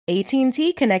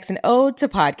AT&T connects an ode to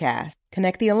podcasts.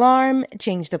 Connect the alarm,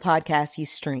 change the podcast you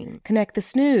stream. Connect the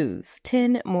snooze,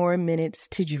 10 more minutes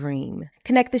to dream.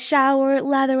 Connect the shower,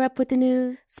 lather up with the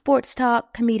news, sports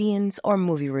talk, comedians, or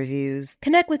movie reviews.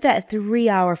 Connect with that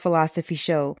 3-hour philosophy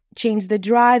show. Change the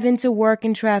drive into work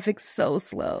and traffic so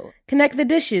slow. Connect the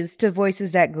dishes to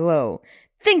voices that glow.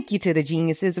 Thank you to the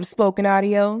geniuses of spoken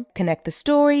audio. Connect the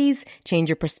stories, change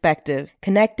your perspective.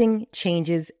 Connecting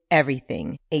changes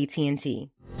everything.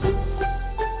 AT&T.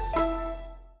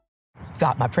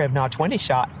 Got my Prevnar 20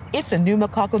 shot. It's a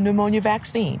pneumococcal pneumonia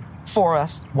vaccine. For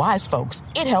us, wise folks,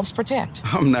 it helps protect.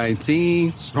 I'm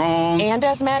 19, strong. And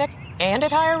asthmatic, and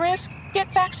at higher risk.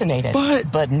 Get vaccinated.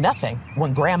 But nothing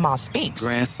when grandma speaks.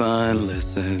 Grandson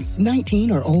listens.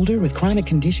 19 or older with chronic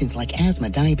conditions like asthma,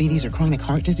 diabetes, or chronic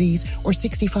heart disease, or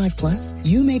 65 plus,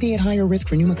 you may be at higher risk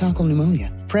for pneumococcal pneumonia.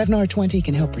 Prevnar 20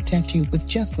 can help protect you with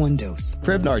just one dose.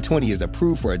 Prevnar 20 is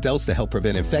approved for adults to help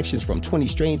prevent infections from 20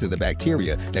 strains of the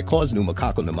bacteria that cause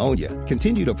pneumococcal pneumonia.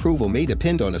 Continued approval may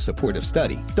depend on a supportive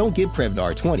study. Don't get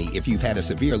Prevnar 20 if you've had a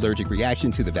severe allergic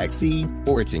reaction to the vaccine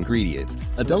or its ingredients.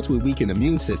 Adults with weakened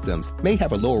immune systems may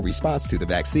have a lower response to the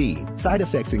vaccine. Side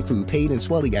effects include pain and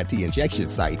swelling at the injection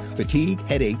site, fatigue,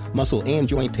 headache, muscle, and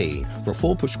joint pain. For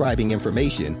full prescribing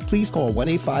information, please call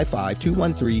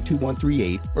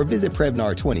 1-855-213-2138 or visit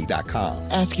Prevnar20.com.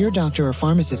 Ask your doctor or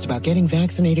pharmacist about getting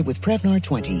vaccinated with Prevnar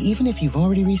 20, even if you've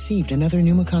already received another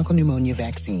pneumococcal pneumonia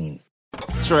vaccine.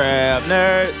 Trap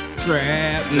nerds.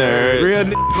 Real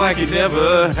niggas like you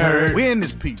never heard. We in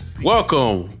this piece.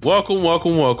 Welcome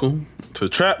to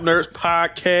Trap Nerds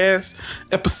Podcast,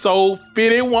 episode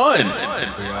 51.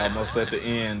 We're almost at the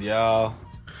end, y'all.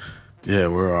 Yeah,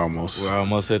 we're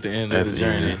almost at the end of the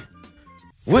journey.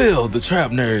 Will the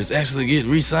Trap Nerds actually get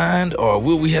re-signed, or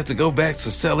will we have to go back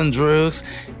to selling drugs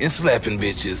and slapping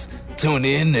bitches? Tune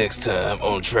in next time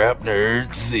on Trap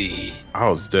Nerd Z. I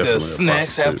was definitely the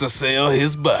snacks have to sell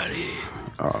his body.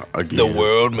 Again. The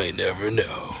world may never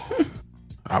know.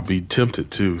 I'll be tempted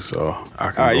too, so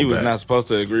I can. All right, go you was back. not supposed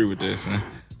to agree with this, huh?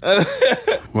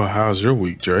 Well, how's your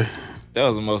week, Dre? That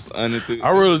was the most unenthusiastic.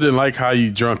 I really didn't like how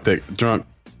you drank that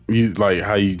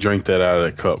out of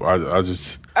that cup. I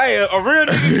just. Hey, a real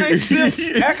nigga can't sip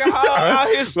alcohol out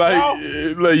his straw.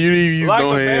 Like you didn't use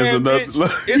no hands or nothing.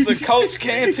 It's a Coach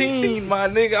Canteen, my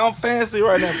nigga. I'm fancy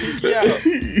right now. Pinky out.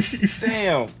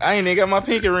 Damn, I ain't even got my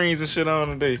pinky rings and shit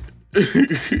on today.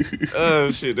 Oh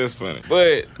shit, that's funny.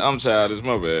 But I'm childish,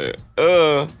 my bad.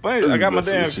 Funny, I got my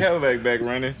damn Cadillac back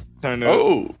running. Turned up.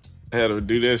 Oh. I had to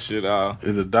do that shit all.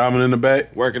 Is it diamond in the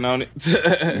back? Working on it.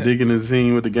 Digging the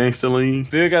scene with the gangster lean.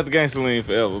 Still got the gangster lean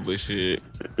forever, but shit.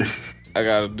 I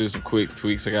gotta do some quick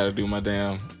tweaks. I gotta do my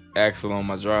damn axle on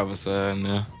my driver's side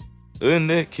now. Other than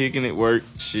that, kicking it work.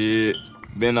 Shit.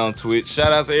 Been on Twitch.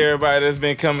 Shout out to everybody that's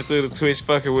been coming through the Twitch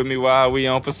fucking with me while we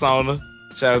on Persona.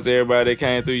 Shout out to everybody that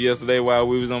came through yesterday while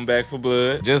we was on Back for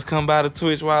Blood. Just come by the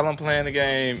Twitch while I'm playing the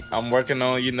game. I'm working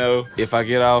on, if I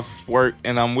get off work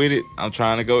and I'm with it, I'm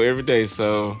trying to go every day.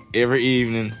 So every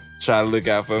evening, try to look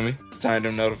out for me. Turn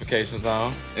them notifications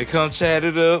on. And come chat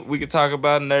it up. We can talk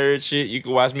about nerd shit. You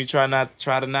can watch me try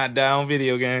to knock down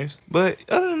video games. But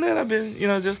other than that, I've been,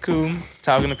 just cool.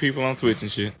 Talking to people on Twitch and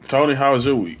shit. Tony, how was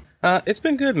your week? It's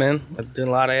been good, man. I've done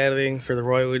a lot of editing for the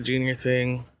Roy Wood Jr.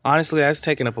 thing. Honestly, that's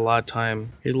taken up a lot of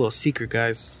time. Here's a little secret,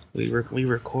 guys. We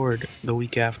record the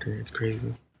week after. It's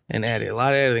crazy. And edit. A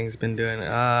lot of editing's been doing.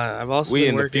 I've also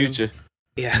been working. We in the future.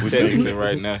 Yeah. We're technically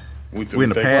right now. We're in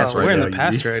the past right now. We're in the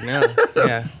past right now.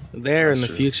 Yeah. They're in the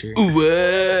future.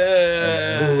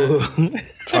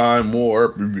 Time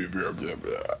warp.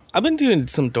 I've been doing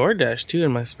some DoorDash, too,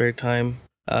 in my spare time.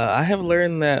 I have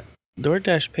learned that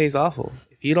DoorDash pays awful.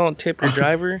 If you don't tip your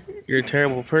driver, you're a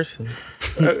terrible person.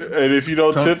 And if you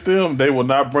don't tip them, they will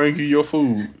not bring you your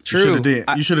food. True. You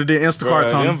should have did Instacart,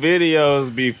 Tony. Them videos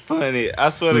be funny. I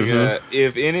swear to God,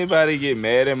 if anybody get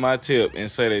mad at my tip and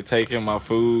say they taking my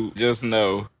food, just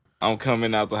know I'm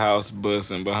coming out the house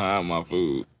busting behind my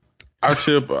food. I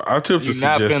tip to suggest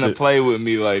You're not finna play with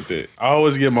me like that. I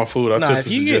always get my food. I tip to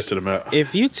suggest amount.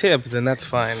 If you tip, then that's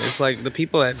fine. It's like the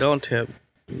people that don't tip.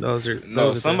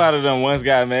 Somebody done once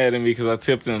got mad at me because I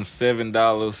tipped them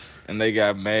 $7 and they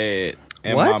got mad.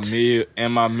 And what?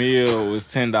 my meal was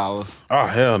 $10. Oh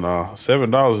hell no!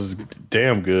 $7 is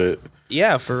damn good.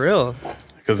 Yeah, for real.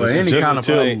 Because it's any just kind of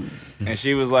food. And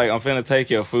she was like, "I'm finna take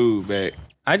your food back."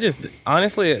 I just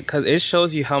honestly, because it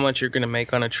shows you how much you're gonna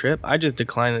make on a trip. I just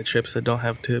decline the trips that don't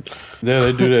have tips. Yeah,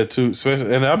 they do that too.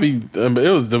 Especially, and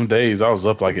it was them days I was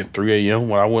up like at 3 a.m.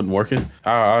 when I wasn't working.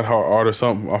 I'd order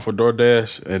something off of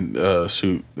DoorDash and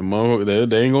shoot, the moment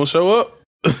they ain't gonna show up.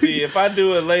 See, if I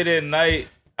do it late at night,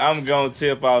 I'm gonna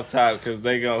tip off top because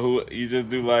they gonna you just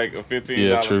do like a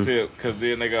 $15 tip because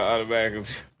then they gonna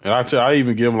automatically. And I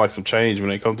even give them like some change when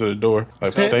they come to the door.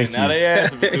 Like, thank Now you. they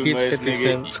asking for too He's much, 50 nigga.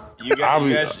 cents.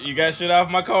 You got shit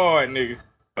off my card, nigga.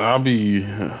 I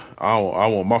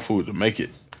want my food to make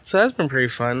it. So that's been pretty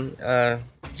fun.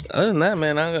 Other than that,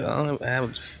 man, I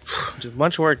have just a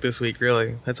bunch of work this week,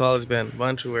 really. That's all it's been.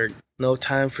 Bunch of work. No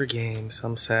time for games.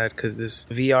 I'm sad because this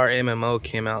VR MMO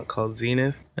came out called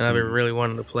Zenith, and I've been really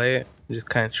wanting to play it. Just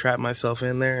kind of trap myself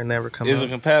in there and never come out. Is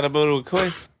it compatible with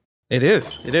Quest? It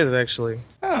is. It is, actually.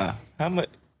 How much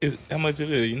it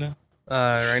is, you know?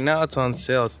 Right now it's on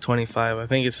sale. It's $25. I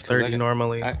think it's $30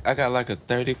 normally. I got like a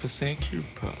 30%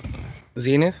 coupon.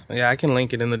 Zenith? Yeah, I can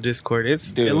link it in the Discord.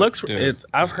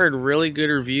 I've heard really good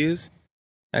reviews.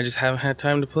 I just haven't had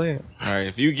time to play it. All right,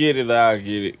 if you get it, I'll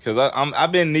get it. Because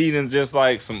I've been needing just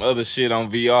like some other shit on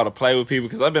VR to play with people.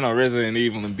 Because I've been on Resident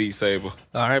Evil and Beat Saber.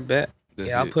 All right, bet.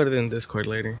 I'll put it in Discord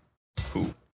later.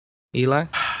 Cool. Eli?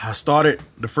 I watched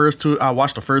the first 2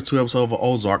 episodes of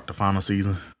Ozark, the final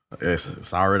season.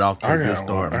 It's already off to a good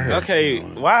start. Okay,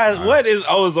 what is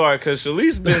Ozark? Because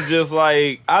Shalice been just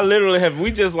like,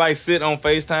 we just like sit on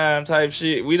FaceTime type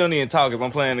shit. We don't even talk because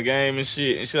I'm playing the game and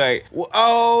shit. And she's like,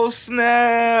 oh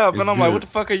snap. And I'm like, what the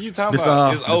fuck are you talking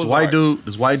about? It's Ozark.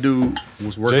 This white dude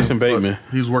was working. Jason Bateman.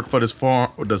 He was working for this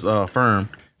firm.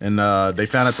 And they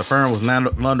found out the firm was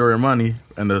laundering money,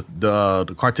 and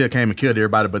the cartel came and killed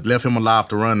everybody, but left him alive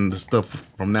to run the stuff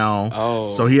from now on. Oh.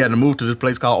 So he had to move to this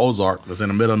place called Ozark, that's in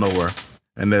the middle of nowhere,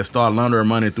 and they started laundering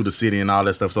money through the city and all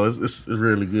that stuff. So it's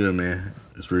really good, man.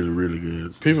 It's really, really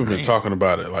good. People have been talking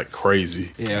about it like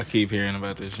crazy. Yeah, I keep hearing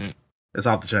about this shit. It's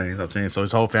off the chain. So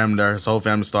his whole family there,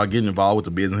 started getting involved with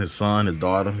the business. His son, his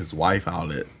daughter, his wife, all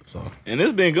that. So. And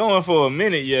it's been going for a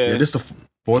minute, Yeah, this is the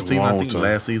 4th season, I think,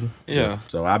 last season. Yeah.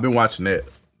 So I've been watching that.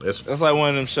 That's like one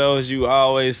of them shows you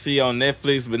always see on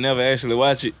Netflix but never actually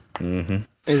watch it. Mm-hmm.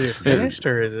 Is it finished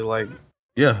or is it like...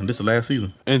 Yeah, this is the last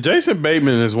season. And Jason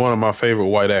Bateman is one of my favorite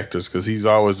white actors because he's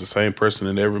always the same person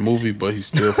in every movie, but he's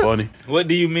still funny. What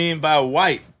do you mean by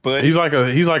white? But he's like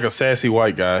a sassy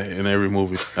white guy in every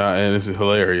movie, and it's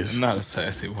hilarious. Not a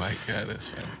sassy white guy. That's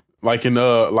funny. Like in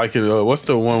what's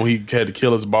the one where he had to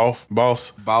kill his boss?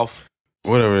 Boff.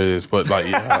 Whatever it is, but like,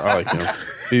 yeah, I like him.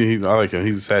 I like him.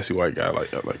 He's a sassy white guy. I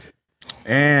like it.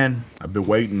 And I've been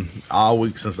waiting all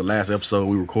week since the last episode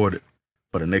we recorded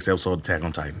for the next episode of Attack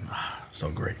on Titan.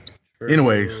 So great.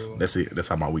 Anyways, that's it. That's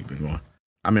how my week been going.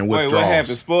 I'm in withdrawals. Wait, what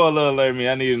happened? Spoiler alert me.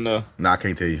 I need to know. Nah, I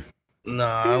can't tell you. No,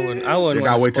 I wouldn't. I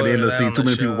gotta wait till the end of the season. Too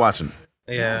many people watching.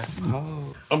 Yeah.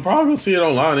 Oh. I'm probably gonna see it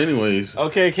online anyways.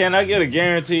 Okay, can I get a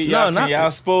guarantee? Can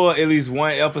y'all spoil at least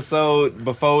one episode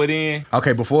before it ends?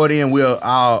 Okay, before it ends,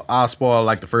 I'll spoil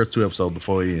like the first 2 episodes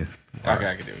before it ends. Okay,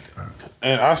 I can do it.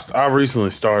 And I recently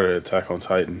started Attack on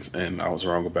Titans, and I was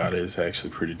wrong about it. It's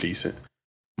actually pretty decent.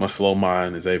 My slow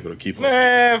mind is able to keep up.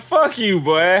 Man, fuck you,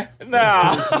 boy.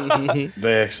 Nah. I'm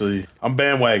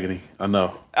bandwagoning. I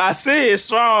know. I see it's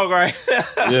strong, right?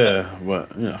 Yeah,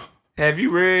 but you know. Have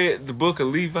you read the book of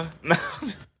Levi? No.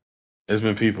 There's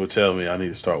been people telling me I need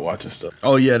to start watching stuff.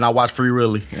 Oh yeah, and I watched Free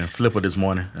Willy and Flipper this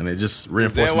morning, and it just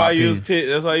reinforced my opinion.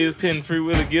 That's why you was pitting Free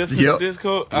Willy gifts in the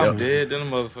Discord? I'm dead than a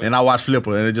motherfucker. And I watched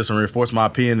Flipper, and it just reinforced my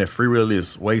opinion that Free Willy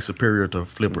is way superior to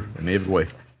Flipper in every way.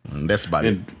 And that's about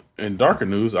it. In darker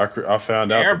news, I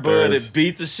found out Airbud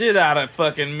beat the shit out of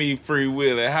fucking me, Free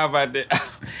Willy. How about that?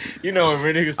 You know,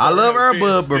 when niggas I love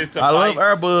Airbud,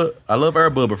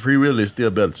 but Free Willy is still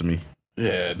better to me.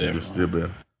 Yeah, definitely. It's still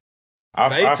better.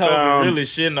 Beethoven really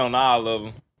shitting on all of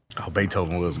them. Oh,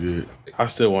 Beethoven was good. I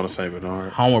still want to say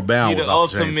Bernard. Homeward Bound was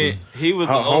off the chain too. He was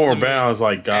the Homeward Bound is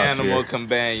like God animal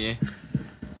companion.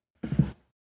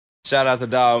 Shout out to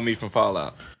Dog Me from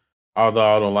Fallout.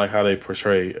 Although I don't like how they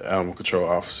portray animal control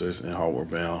officers in Homeward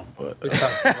Bound, but we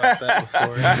talked about that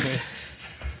before.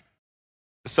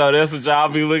 So that's what y'all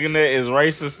be looking at is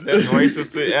racist. That's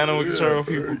racist to animal control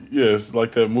people. Yes,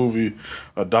 like that movie,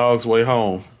 A Dog's Way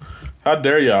Home. How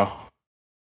dare y'all?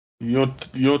 You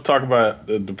don't talk about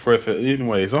the preface.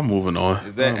 Anyways, I'm moving on.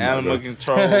 Is that animal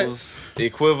control's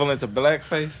equivalent to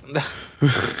blackface?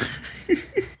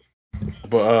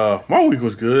 But my week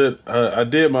was good. I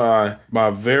did my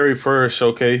very first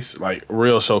showcase, like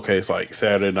real showcase, like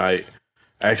Saturday night.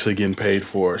 Actually getting paid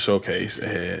for a showcase,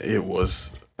 and it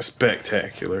was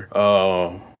spectacular.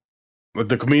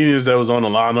 The comedians that was on the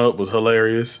lineup was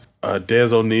hilarious.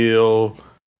 Des O'Neill,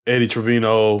 Eddie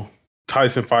Trevino,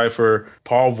 Tyson Pfeiffer,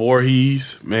 Paul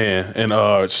Voorhees, man,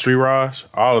 and Street Raj,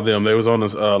 all of them. They was on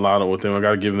this lineup with them. I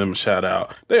got to give them a shout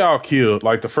out. They all killed.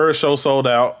 Like the first show sold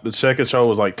out. The second show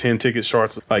was like 10 tickets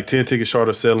short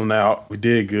of selling out. We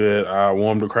did good. I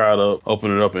warmed the crowd up,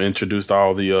 opened it up, and introduced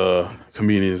all the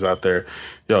comedians out there.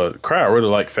 Yo, the crowd really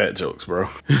liked fat jokes, bro.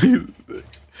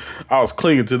 I was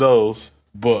clinging to those,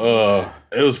 but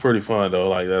it was pretty fun though.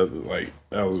 That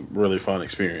was a really fun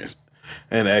experience.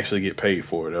 And actually get paid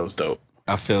for it. That was dope.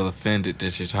 I feel offended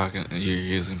that you're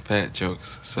using fat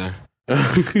jokes, sir.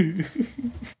 I'm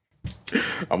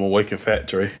awakened fat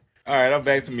Dre. All right, I'm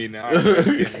back to me now.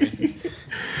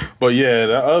 But yeah,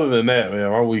 other than that, man,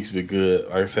 my week's been good.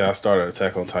 Like I said, I started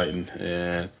Attack on Titan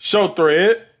and show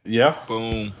thread. Yeah.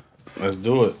 Boom. Let's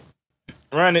do it.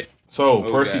 Run it. So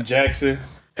Percy Jackson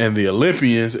and the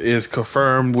Olympians is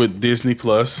confirmed with Disney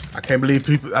Plus. I can't believe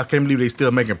they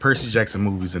still making Percy Jackson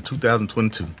movies in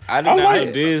 2022. I did not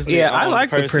know Disney. Yeah, I like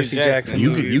the Percy Jackson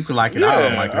movies. You can like it. Yeah, I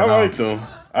don't like it. I like them.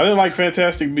 I didn't like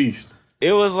Fantastic Beasts.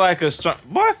 It was like a strong.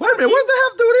 Boy, wait a minute. What the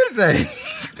hell do with anything?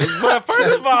 But first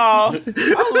of all,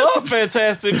 I love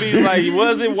Fantastic Beasts. Like,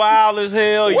 was it wild as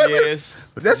hell? Yes.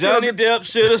 Johnny Depp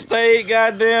should have stayed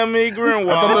goddamn me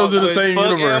Grindelwald. I thought those were the same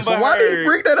universe. But why did he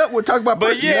bring that up when talking about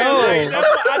Percy Jackson?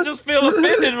 I just feel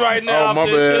offended right now. Oh,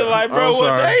 This shit. Like, bro,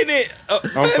 what ain't it?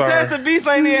 Fantastic Beasts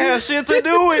ain't even have shit to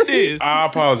do with this. I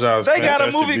apologize. They got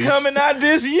a movie coming out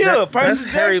this year. Percy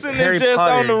Jackson is just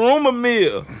on the rumor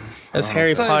mill. That's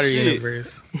Harry Potter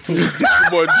universe.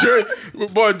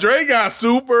 Boy, Dre got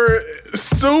super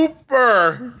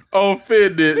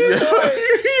offended.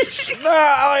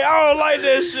 I don't like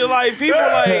that shit. Like, people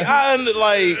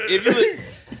if you look,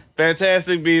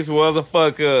 Fantastic Beasts was a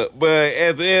fuck up, but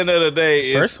at the end of the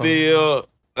day, it's still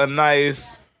a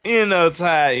nice,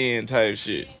 tie-in type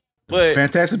shit. But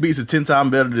Fantastic Beasts is 10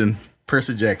 times better than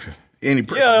Percy Jackson. I'll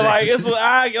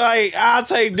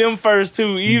take them first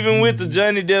too, even with the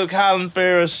Johnny Depp, Colin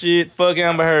Farrell shit. Fuck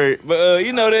Amber Heard, but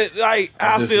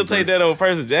I'll still take that over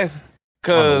Percy Jackson.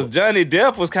 Cause Johnny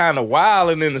Depp was kind of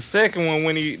wild, and in the second one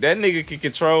when that nigga can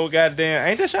control, goddamn,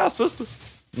 ain't that y'all sister?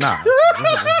 Nah.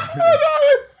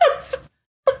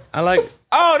 I like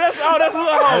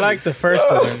the first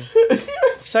one.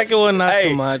 Second one, not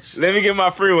too much. Let me get my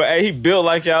free one. Hey, he built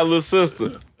like y'all little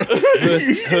sister.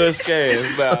 Husk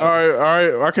ass. All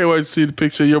right. I can't wait to see the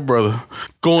picture of your brother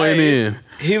going in.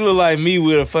 He look like me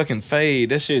with a fucking fade.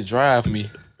 That shit drive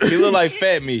me. He look like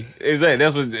fat me.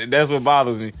 Exactly. That's what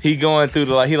bothers me. He going through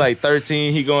he like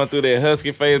 13. He going through that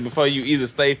husky phase before you either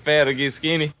stay fat or get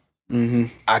skinny.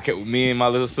 Mm-hmm. Me and my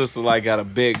little sister got a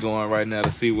bet going right now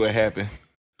to see what happened.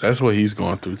 That's what he's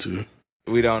going through too.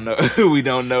 We don't know. We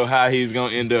don't know how he's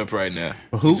gonna end up right now.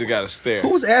 He just got to stare. Who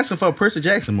was asking for a Percy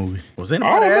Jackson movie? Was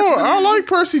anybody asking? I like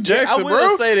Percy Jackson, bro. I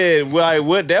will say that.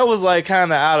 What that was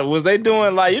kind of out of. Was they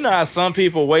doing how some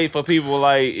people wait for people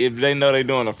if they know they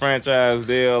doing a franchise,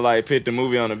 they'll put the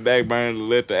movie on the back burner to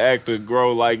let the actor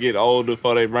grow, get older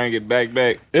before they bring it back.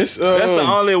 It's that's the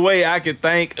only way I could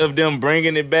think of them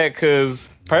bringing it back because.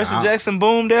 Percy Jackson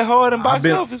boomed that hard in box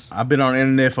office. I've been on the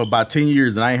internet for about 10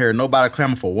 years and I ain't heard nobody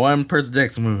clamor for one Percy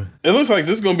Jackson movie. It looks like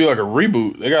this is going to be like a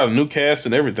reboot. They got a new cast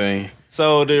and everything.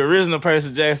 So the original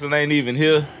Percy Jackson ain't even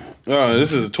here? No,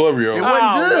 this is a 12-year-old. It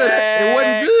wasn't good. Man. It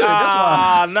wasn't good. That's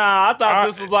why. Nah, I thought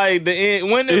this was the end.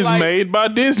 When it's made by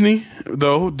Disney,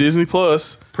 though. Disney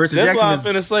Plus. Percy That's Jackson what I was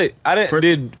finna say.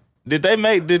 Did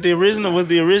the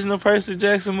original Percy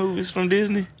Jackson movies from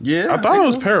Disney? Yeah. I thought it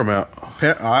was Paramount.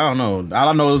 I don't know. All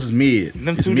I know is it's mid.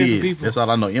 Them it's two mid. different people. That's all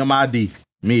I know. MID.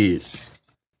 Mid.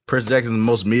 Percy Jackson's the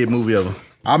most mid movie ever.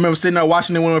 I remember sitting there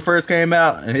watching it when it first came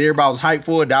out and everybody was hyped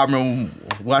for it. I remember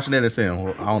watching that and saying,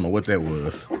 well, I don't know what that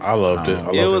was. I loved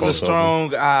it. It was a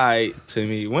strong eye to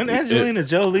me. When Angelina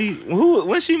Jolie,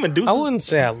 when she Medusa? I wouldn't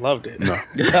say I loved it. No.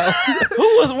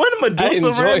 When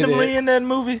Medusa randomly in that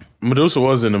movie? Medusa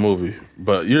was in the movie,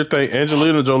 but you're thinking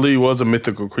Angelina Jolie was a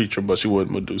mythical creature, but she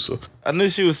wasn't Medusa. I knew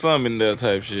she was something in that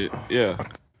type shit. Yeah.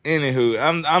 Anywho,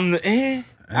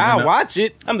 I watch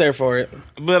it. I'm there for it.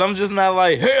 But I'm just not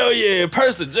hell yeah,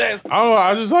 Percy Jackson. I don't know.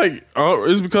 I just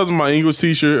it's because of my English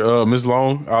teacher, Miss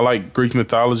Long. I like Greek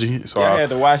mythology. So I had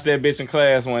to watch that bitch in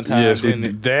class one time. Yes, we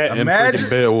did that and freaking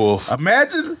Beowulf.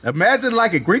 Imagine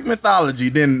a Greek mythology,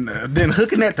 then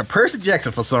hooking that to Percy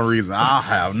Jackson for some reason. I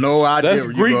have no idea. That's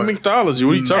Greek mythology.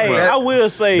 What are you talking about? I will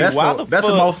say,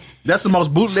 that's the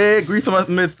most bootleg Greek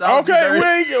mythology. Okay, we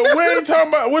ain't talking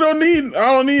about. I don't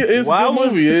need. It's a good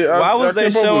movie. Why was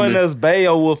they showing us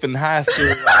Beowulf in high school?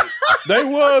 They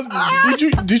was.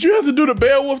 Did you have to do the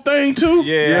Beowulf thing too?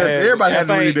 Yeah, yes, everybody had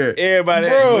to read that. Everybody,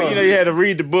 you had to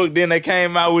read the book. Then they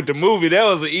came out with the movie. That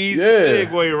was an easy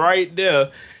segue right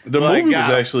there. The Like, movie was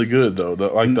God. actually good though. The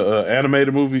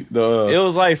animated movie. It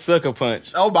was like Sucker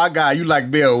Punch. Oh my God, you like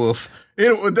Beowulf.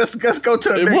 Let's go to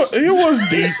the next. It was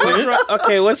decent.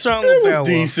 Okay, what's wrong with It was Beowulf?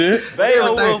 decent.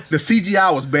 Everything. Beowulf. The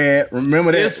CGI was bad.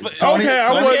 Remember that? It's- Tony? Okay,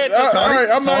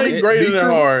 I'm not even Be grading that true.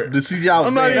 hard. The CGI was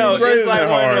I'm not bad. even No, grading it's like that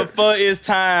one hard. of the funniest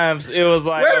times. It was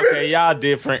like, Wait a minute. okay, y'all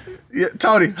different. Yeah,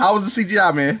 Tony, how was the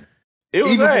CGI, man? It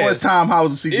was Even ass. for its time, how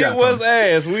was the CGI? It was Tony?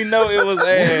 ass. We know it was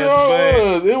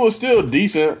ass, It was still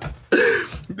decent.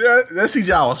 That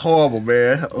CGI was horrible,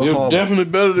 man. It was definitely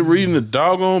better than reading the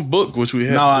doggone book, which we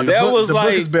had. No, to the do. That was book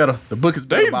like- is better. The book is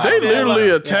better. They by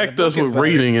literally like- attacked the us book with is better.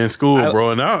 reading in school,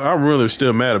 bro, and I'm really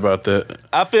still mad about that.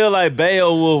 I feel like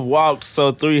Beowulf walked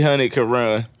so 300 could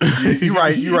run. You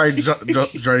right,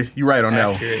 Dre. You right on that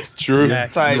one. True.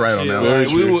 Type You're right on shit. that one. Like, Very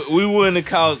true. we wouldn't have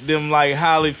caught them like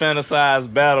highly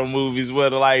fantasized battle movies where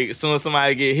like as soon as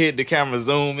somebody get hit, the camera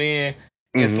zoom in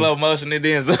in slow motion and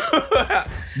then zoom out.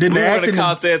 Then We the wouldn't acting, have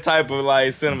caught that type of like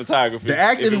cinematography. the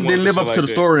acting if it didn't wasn't live for up shit to like the that.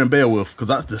 story in Beowulf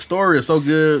because the story is so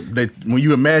good that when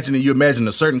you imagine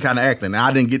a certain kind of acting. And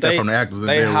I didn't get that from the actors in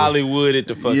They Beowulf. Hollywooded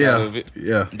the fuck out of it.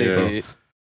 Yeah. They Yeah. did.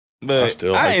 But I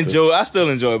still like that. I still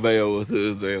enjoy Beowulf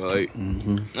to this day. Like,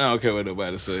 I don't care what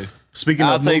nobody say. Speaking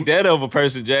I'll of take that over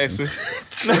Percy Jackson.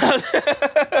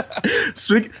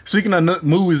 Speaking of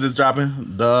movies that's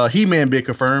dropping, the He-Man been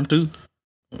confirmed too.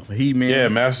 He-Man. Yeah,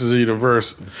 Masters of the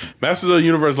Universe. Masters of the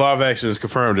Universe live action is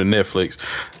confirmed in Netflix.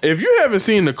 If you haven't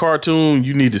seen the cartoon,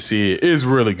 you need to see it. It's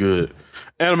really good.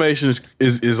 Animation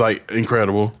is like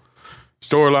incredible.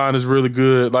 Storyline is really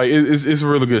good. Like it's a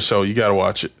really good show. You got to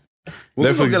watch it. We're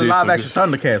gonna Netflix get a did live some action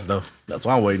good- Thundercats though. That's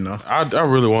what I'm waiting on. I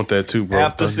really want that too, bro.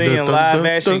 After seeing live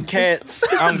action cats,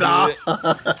 I'm good.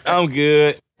 I'm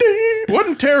good.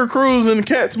 Wasn't Terry Crews in the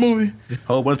Cats movie? A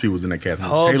whole bunch of people was in that cat.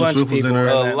 Whole Taylor bunch Swift of was in people there.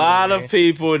 were in A that lot movie. of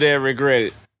people that regret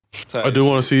it. I do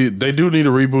want to see. They do need to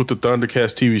reboot the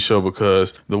Thundercats TV show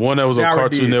because the one that was They on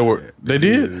already Cartoon did. Network, they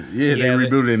did. Yeah, they Yeah,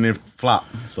 rebooted it and then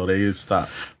flopped, so they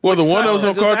stopped. Well, the one that was on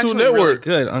It Cartoon actually really Network,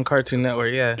 good on Cartoon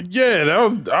Network. Yeah,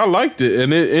 yeah, I liked it,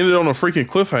 and it ended on a freaking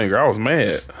cliffhanger. I was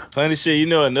mad. Funny shit, you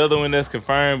know another one that's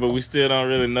confirmed, but we still don't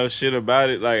really know shit about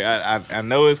it. Like I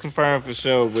know it's confirmed for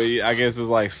sure, but I guess it's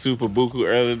like super buku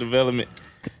early development.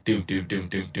 Doom doom doom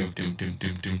doom doom doom doom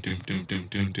doom doom doom doom doom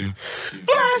doom doom.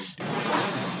 Flash!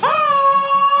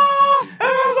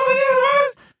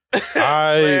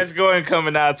 Flash Gordon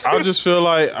coming out too. I just feel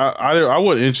like I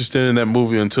wasn't interested in that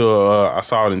movie until I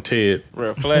saw it in Ted.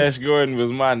 Bro, Flash Gordon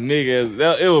was my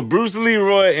nigga. It was Bruce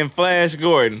Leroy and Flash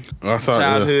Gordon. I saw it.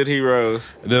 Childhood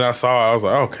heroes. And then I saw it. I was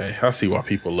like, okay, I see why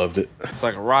people loved it. It's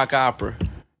like a rock opera.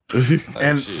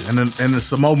 And the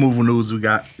some more movie news we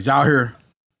got. Y'all hear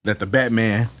that the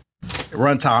Batman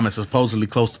runtime is supposedly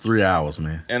close to 3 hours,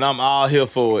 man. And I'm all here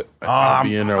for it. I'll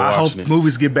be in there I hope watching it.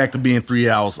 movies get back to being 3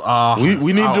 hours. We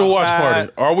need to do a watch tired.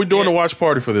 party. Are we doing a watch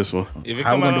party for this one? If it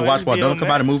How we come gonna out do on watch party? HBO Don't it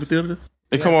come out in Max, movie theater?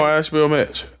 It come on HBO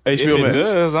Max. If HBO it Max.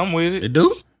 does, I'm with it. It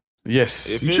do? Yes.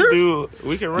 If You it sure? do,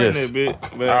 we can run Yes. that bit.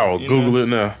 But I'll Google it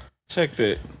now. Check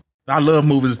that. I love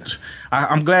movies.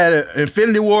 I'm glad that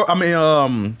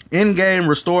Endgame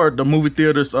restored the movie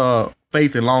theaters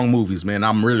faith in long movies, man.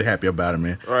 I'm really happy about it,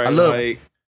 man. Right.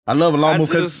 I love a long I movie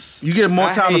because just- you get more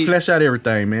I time to hate- flesh out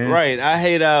everything, man. Right. I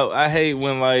hate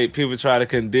when like people try to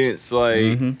condense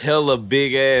like hella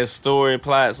big ass story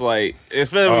plots, like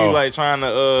especially when you like trying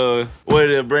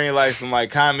to bring like some like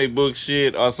comic book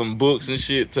shit or some books and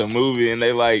shit to a movie and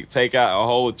they like take out a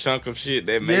whole chunk of shit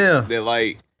that makes that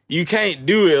like you can't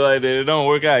do it like that. It don't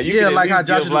work out. You Yeah, can at like how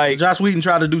least give, Josh Whedon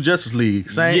tried to do Justice League.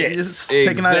 Same, just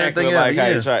taking out everything like how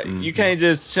else. you try. You can't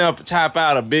just chop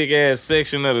out a big ass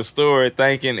section of the story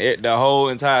thinking the whole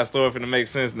entire story finna make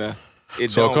sense now. So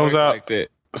don't it comes work out like that.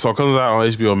 So it comes out on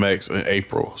HBO Max in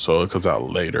April. So it comes out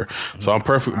later. So I'm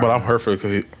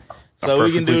perfectly. So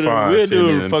we can do fine we'll sitting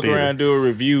do in fuck theater. around, do a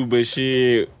review, but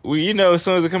shit, as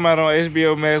soon as it come out on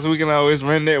HBO Max, we can always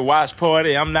run that watch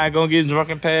party. I'm not gonna get drunk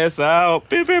and pass out.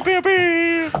 Beep, beep, beep,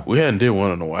 beep. We hadn't did one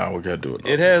in a while. We gotta do it.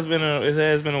 It has been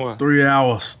a while. 3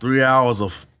 hours. 3 hours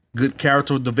of good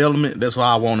character development. That's what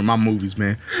I want in my movies,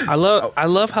 man. I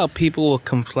love how people will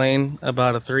complain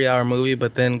about a 3-hour movie,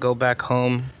 but then go back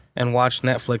home and watch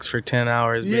Netflix for 10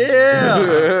 hours. Yeah.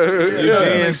 You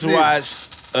binge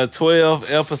watched a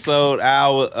 12 episode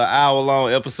hour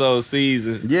long episode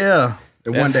season. Yeah.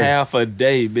 In That's one day. half a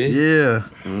day, bitch. Yeah.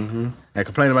 And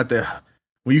complain about that.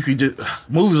 When you could just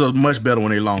movies are much better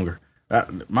when they're longer.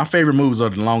 My favorite movies are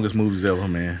the longest movies ever,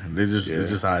 man. It's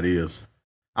just how it is.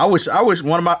 I wish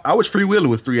Free Willy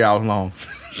was 3 hours long.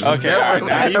 Okay, all right,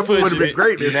 now you pushing would have been it.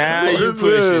 great. Now you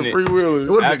pushing it. Free Willy. It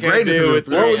would I have been can't great. deal with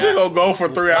What was it gonna go for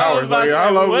 3 hours? Like,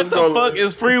 how long what was the it gonna fuck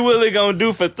is Free Willy gonna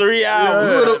do for 3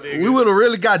 hours? We would have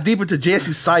really got deep into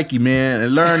Jesse's psyche, man,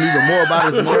 and learned even more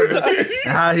about his mother and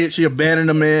how she abandoned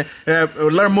him, man. And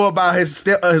learn more about his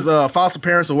foster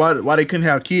parents and why they couldn't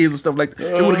have kids and stuff like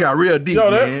that. It would have got real deep,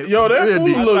 man. That Real food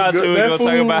deep. I look thought good. you were That gonna talk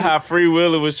food- about how Free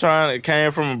Willy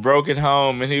came from a broken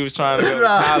home and he was trying to go to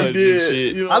college and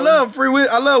shit. You know, I love Free Willy.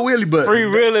 I love Willie, but Free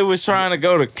Willy was trying to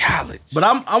go to college. But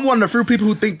I'm one of the few people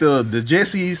who think the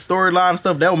Jesse storyline and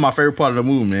stuff, that was my favorite part of the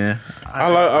movie, man.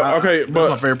 but that's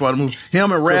my favorite part of the movie.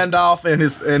 Him and Randolph and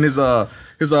his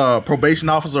probation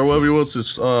officer or whatever he was,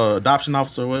 his adoption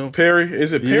officer or whatever. Perry,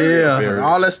 is it Perry? Yeah, or Perry?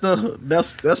 all that stuff.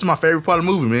 That's my favorite part of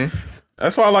the movie, man.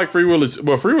 That's why I like Free Willy.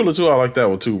 Well, Free Willy 2, I like that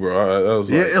one too, bro. That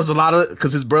was like, Yeah, it was a lot of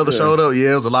because his brother showed up.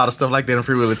 Yeah, it was a lot of stuff like that in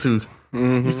Free Willy too.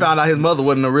 You found out his mother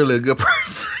wasn't really a good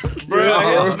person.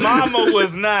 Bro, his mama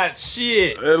was not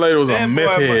shit. that lady was a That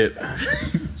meth boy- head.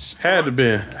 Had to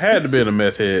been a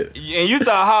meth head. And you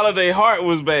thought Holiday Heart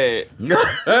was bad.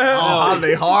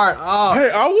 Holiday Heart. Oh, Hey,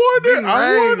 I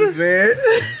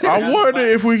wonder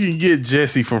if we can get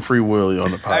Jesse from Free Willy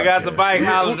on the podcast. I got the bike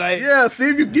Holiday. Yeah, see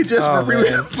if you can get Jesse for Free Willy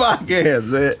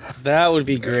podcast, man. That would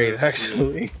be great,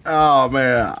 actually. Oh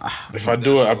man. If I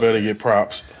do it, I better get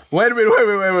props. Wait a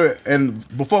minute.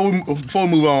 And before we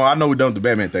move on, I know we done the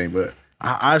Batman thing, but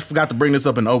I forgot to bring this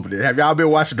up and open it. Have y'all been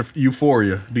watching the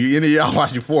Euphoria? Do any of y'all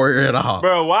watch Euphoria at all?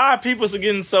 Bro, why are people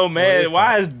getting so mad?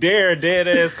 Why is Dare dead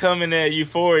ass coming at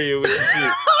Euphoria with this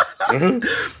shit?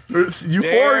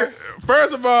 Euphoria.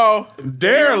 First of all,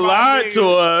 Dare lied to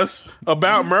us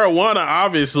about marijuana,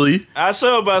 obviously. I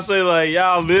sure about to say, like,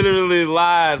 y'all literally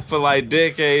lied for like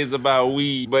decades about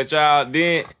weed, but y'all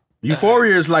didn't.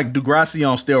 Euphoria is like Degrassi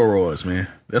on steroids, man.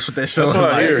 That's what that show is That's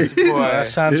what I like. hear. Boy, That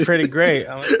sounds pretty great.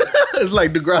 It's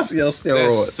like Degrassi on that's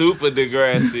steroids. super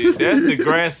Degrassi. That's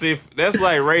Degrassi. That's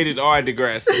like rated R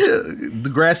Degrassi.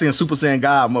 Degrassi in Super Saiyan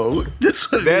God mode. That's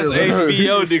what That's it is.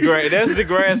 HBO Degrassi. That's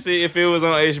Degrassi if it was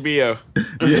on HBO.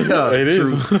 Yeah, It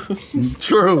is.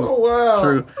 true. Oh, wow.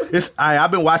 True.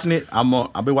 I've been watching it.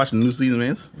 I've been watching the new season,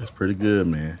 man. It's pretty good,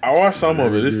 man. I watched some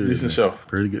of it. It's a Good, decent man. show.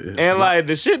 Pretty good. And like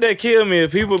the shit that killed me,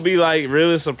 if people be like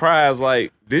really surprised,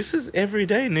 like this is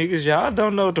everyday niggas. Y'all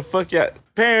don't know what the fuck y'all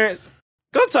parents.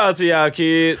 Go talk to y'all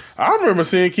kids. I remember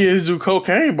seeing kids do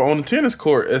cocaine but on the tennis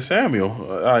court at Samuel.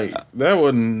 Like, that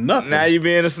wasn't nothing. Now you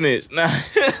being a snitch. Nah.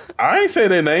 I ain't say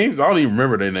their names. I don't even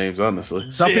remember their names, honestly.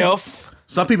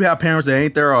 Some people have parents that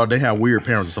ain't there, or they have weird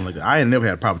parents or something like that. I ain't never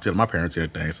had a problem telling my parents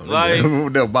anything, so Like- it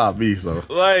never bothered me. So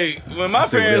Like when my I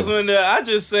say parents whatever. went there, I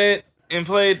just sat and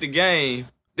played the game.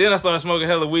 Then I started smoking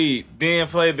hella weed. Then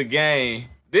played the game.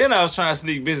 Then I was trying to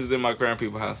sneak bitches in my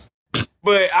grandpeople's house.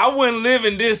 But I wasn't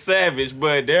living this savage.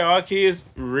 But there are kids,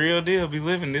 real deal, be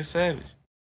living this savage.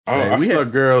 I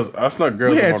snuck girls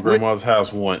in my grandma's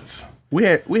house once. we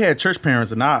had church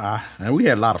parents, and we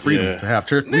had a lot of freedom Yeah. to have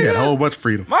church. We had a whole bunch of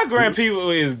freedom. My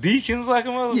grandpeople is deacons like a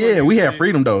motherfucker. Yeah, we had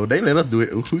freedom though. They let us do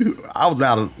it. I was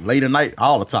out late at night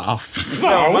all the time.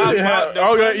 No, my- we didn't have. the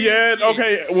Okay, yeah,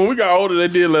 okay. When we got older, they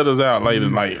did let us out late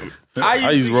at night.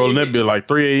 I used to roll in that bit like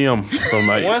 3 a.m. some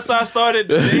nights. Once I started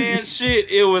the dance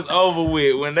shit, it was over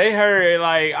with. When they heard,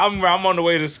 like, I'm on the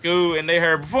way to school, and they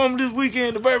heard perform this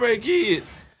weekend, the Burbank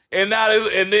Kids. And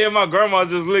then my grandma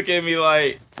just look at me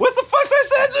like, what the fuck they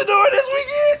said you doing this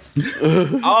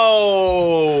weekend?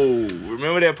 Oh,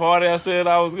 remember that party I said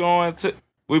I was going to?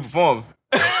 We performed.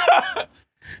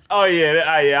 Oh yeah,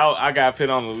 I got put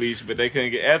on the leash, but they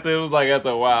couldn't get. After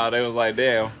a while, they was like,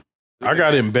 damn. I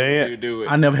got in band. Do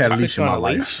it. I never had a leash in my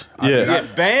life. Yeah.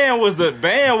 Band was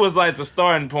like the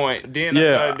starting point. Then I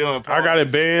started doing. I got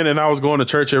it banned, and I was going to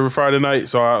church every Friday night.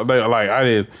 So I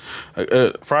did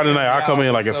Friday night. I come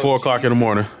in like at 4 o'clock in the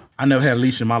morning. I never had a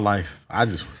leash in my life.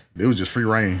 It was just free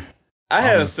reign. I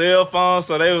had a cell phone,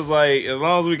 so they was like, as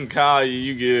long as we can call you,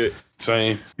 you good.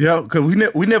 Same. Yeah, because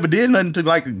we never did nothing to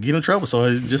like get in trouble. So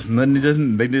it's just nothing.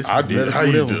 They just I did. let us I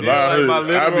do used to whatever. Yeah, like my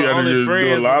literal only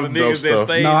friends was the niggas that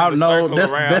stayed in the circle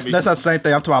around me. That's not the same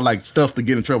thing. I'm talking about like stuff to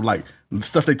get in trouble, like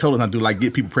stuff they told us not to do, like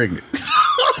get people pregnant.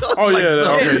 Oh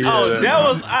yeah. Okay, yeah. That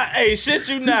was hey, shit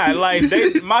you not. Like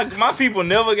my people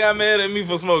never got mad at me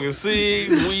for smoking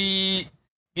cigs, weed,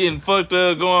 getting fucked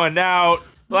up, going out.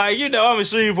 Like, you know, I'm a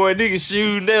street boy, niggas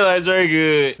shooting, they like Dre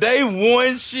good. They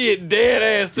won shit dead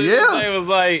ass to Yeah. They was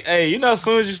like, hey, you know, as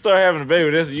soon as you start having a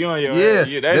baby, that's you on your Yeah,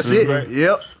 own. that's it. Right.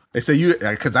 Yep. They say you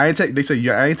because I ain't take. They say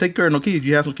I ain't take care of no kids.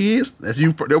 You have some kids. That's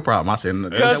their problem. I said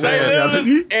Cause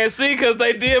cause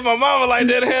they did my mama like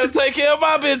that. Had to take care of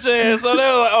my bitch ass. So they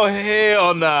were like, oh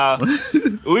hell nah.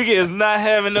 We is not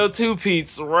having no 2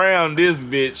 Pete's around this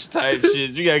bitch type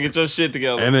shit. You gotta get your shit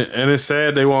together. And it's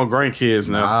sad they want grandkids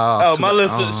now. Oh, my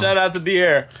little shout out to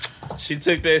De'Ara. She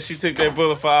took that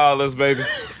bullet for all us, baby.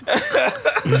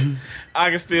 I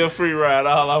can still free ride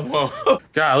all I want.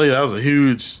 Golly, that was a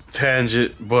huge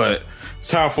tangent, but it's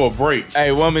time for a break.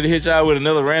 Hey, want me to hit y'all with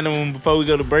another random one before we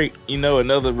go to break? You know,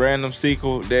 another random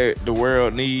sequel that the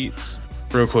world needs.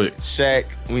 Real quick. Shaq,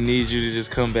 we need you to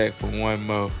just come back for one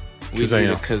more. We need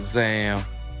a Kazam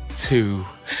 2.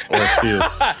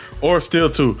 Or Steel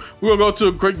 2. We're going to go to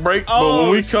a quick break, but when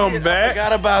we come back... I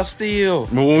forgot about Steel.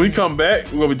 But when we come back,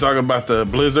 we're going to be talking about the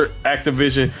Blizzard,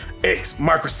 Activision,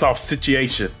 Microsoft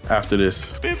situation after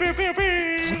this.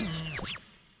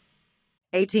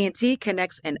 AT&T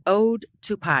connects an ode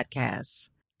to podcasts.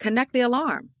 Connect the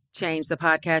alarm. Change the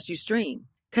podcast you stream.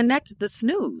 Connect the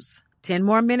snooze. 10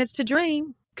 more minutes to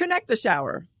dream. Connect the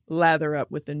shower. Lather up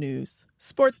with the news,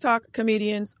 sports talk,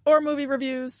 comedians, or movie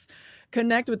reviews.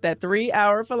 Connect with that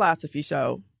 3-hour philosophy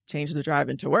show. Change the drive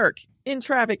into work in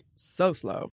traffic so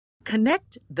slow.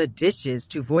 Connect the dishes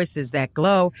to voices that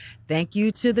glow. Thank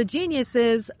you to the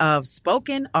geniuses of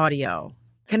spoken audio.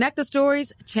 Connect the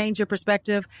stories, change your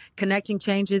perspective. Connecting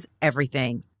changes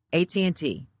everything.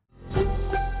 AT&T.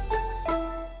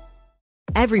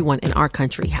 Everyone in our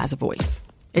country has a voice.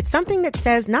 It's something that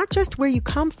says not just where you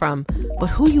come from, but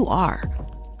who you are.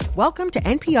 Welcome to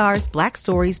NPR's Black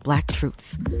Stories, Black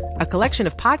Truths, a collection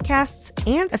of podcasts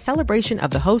and a celebration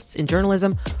of the hosts in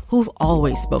journalism who've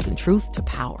always spoken truth to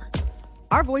power.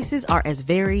 Our voices are as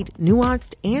varied,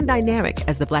 nuanced, and dynamic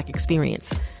as the Black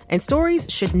experience, and stories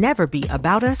should never be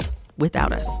about us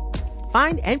without us.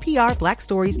 Find NPR Black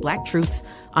Stories, Black Truths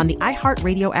on the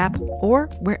iHeartRadio app or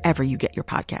wherever you get your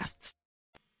podcasts.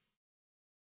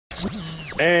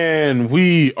 And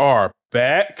we are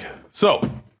back. So,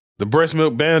 the breast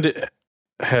milk bandit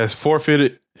has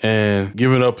forfeited and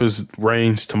given up his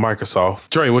reins to Microsoft.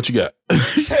 Dre, what you got?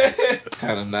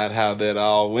 Kind of not how that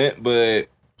all went, but...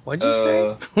 What'd you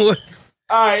say? All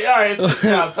right. So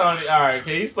now, Tony, all right,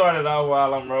 can you start it off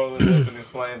while I'm rolling up and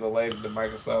explain the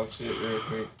Microsoft shit real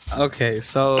quick? Okay,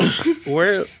 so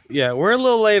we're a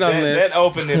little late on this. That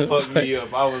opening fucked me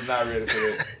up. I was not ready for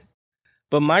that.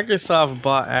 But Microsoft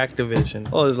bought Activision.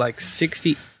 Oh, it was like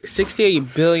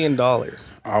 $68 billion.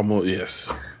 Almost,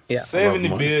 yes. Yeah,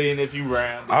 $70 billion if you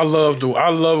round it. I love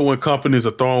it when companies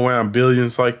are throwing around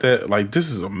billions like that. Like, this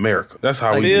is America. That's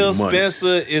how we Bill get money.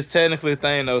 Spencer is technically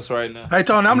Thanos right now. Hey,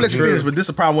 Tony, I'm going to let you finish, but this is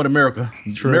a problem with America.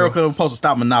 True. America is supposed to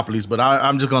stop monopolies, but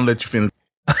I'm just going to let you finish.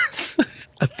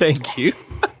 Thank you.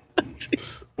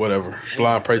 Whatever.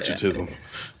 Blind patriotism.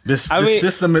 The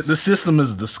system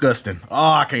is disgusting.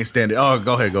 Oh, I can't stand it. Oh,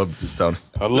 go ahead, Tony.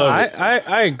 I love it.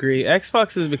 I agree.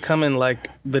 Xbox is becoming like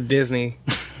the Disney.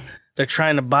 They're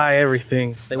trying to buy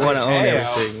everything. They want to own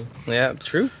everything. Yeah,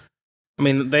 true. I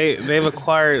mean, they've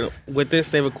acquired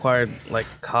like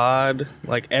COD,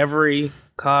 like every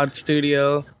COD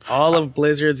studio, all of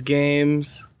Blizzard's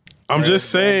games. I'm just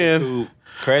saying.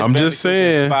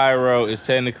 Spyro is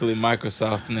technically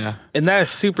Microsoft now. And that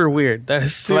is super weird. That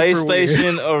is super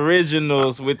PlayStation weird.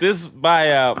 Originals, with this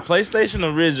buyout,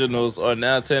 PlayStation Originals are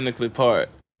now technically part.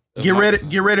 Get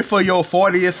ready for your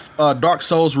 40th Dark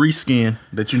Souls reskin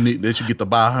that you get to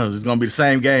buy. It's gonna be the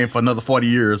same game for another 40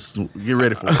 years. Get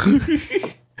ready for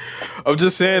it. I'm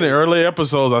just saying, in early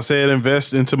episodes, I said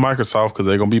invest into Microsoft because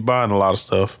they're gonna be buying a lot of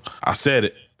stuff. I said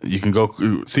it. You can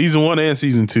go season 1 and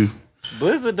season 2.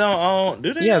 Blizzard don't own,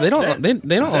 do they? Yeah, they don't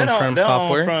own From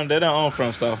Software. They don't own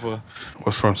From Software.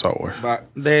 What's From Software?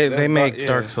 They make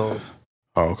Dark Souls.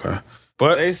 Oh, okay.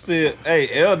 But they still,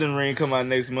 Elden Ring come out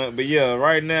next month. But yeah,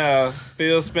 right now,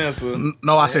 Phil Spencer.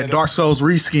 No, I said Dark Souls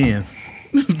reskin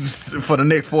for the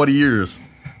next 40 years.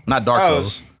 Not Dark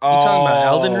Souls. You talking about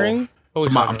Elden Ring?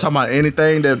 I'm talking about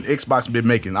anything that Xbox been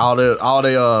making. All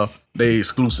they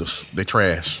exclusives. They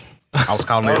trash. I was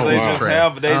calling they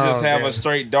trash. They just have a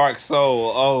straight Dark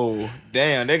Soul. Oh,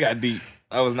 damn, they got deep.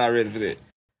 I was not ready for that.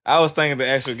 I was thinking the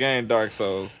actual game Dark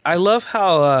Souls. I love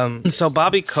how so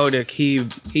Bobby Kotick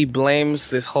he blames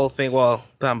this whole thing. Well,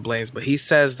 not blames, but he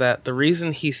says that the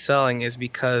reason he's selling is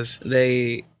because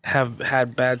they have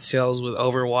had bad sales with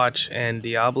Overwatch and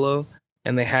Diablo,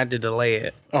 and they had to delay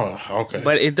it. Oh, okay.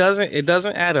 But it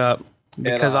doesn't add up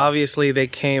because obviously they're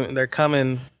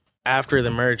coming after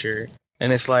the merger,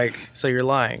 and it's like, so you're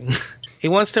lying. He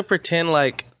wants to pretend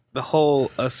like the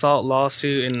whole assault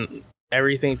lawsuit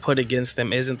everything put against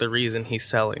them isn't the reason he's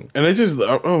selling. And they just,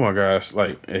 oh my gosh,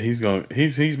 like he's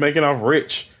making off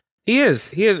rich. He is,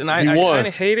 and I kind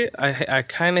of hate it. I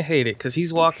kind of hate it because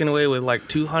he's walking away with like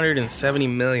 $270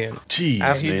 million.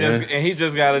 Jeez, he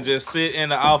just gotta just sit in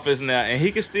the office now, and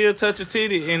he can still touch a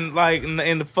titty in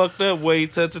the fucked up way.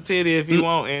 Touch a titty if he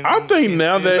want. And I think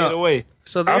now that away.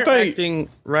 So they're acting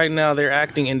right now. They're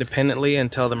acting independently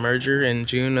until the merger in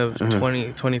June of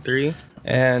 2023,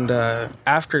 and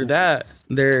after that,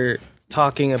 they're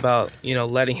talking about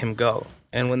letting him go.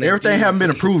 And when everything haven't been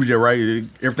approved yet, right?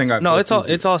 Everything got it's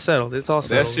all settled. It's all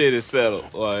settled. That shit is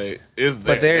settled. Like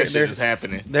that shit is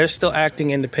happening. They're still acting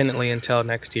independently until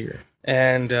next year,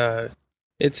 and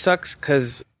it sucks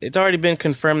because it's already been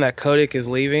confirmed that Kotick is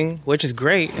leaving, which is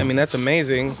great. I mean, that's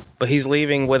amazing. But he's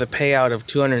leaving with a payout of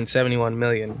 $271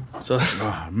 million. So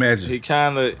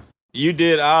imagine you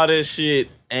did all this shit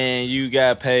and you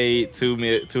got paid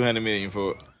 $200 million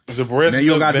for it. The breast man,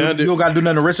 you don't got to do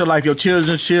nothing the rest of your life. Your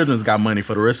children's got money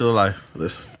for the rest of their life.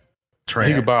 This trash.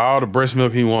 He can buy all the breast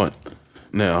milk he want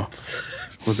now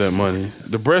with that money.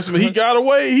 The breast milk, he got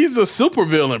away. He's a super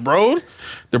villain, bro.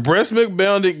 The breast milk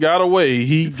bandit got away.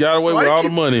 He got away with all the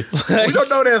money. We don't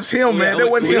know that's him, man.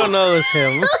 That wasn't him. We don't know it's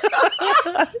him.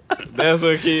 That's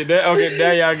okay. Okay,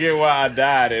 now y'all get why I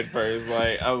died at first.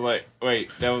 Like I was like,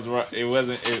 wait, that was right. It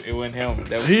wasn't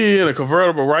him. He in a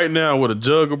convertible right now with a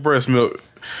jug of breast milk.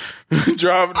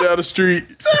 Driving down the street,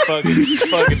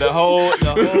 fucking the whole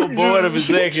board of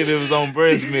executives on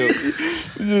breast milk.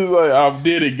 Just like, I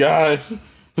did it, guys.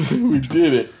 We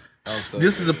did it.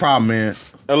 This is the problem, man.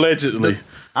 Allegedly,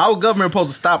 our government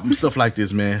supposed to stop stuff like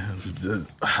this, man.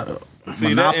 See,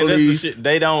 monopolies. That's the shit.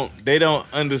 They don't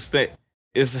understand.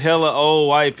 It's hella old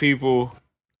white people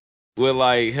with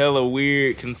like hella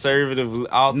weird conservative.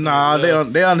 Nah,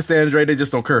 they understand, Dre. They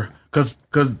just don't care. Cause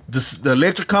the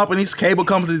electric companies, cable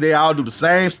companies, they all do the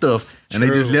same stuff, and they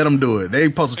just let them do it. They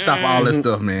supposed to stop all that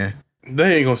stuff, man.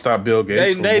 They ain't gonna stop Bill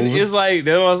Gates. It's like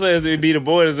that's what I say. They be the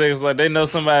boys. It's like they know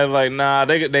somebody like nah.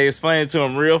 They explain it to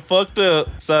them real fucked up,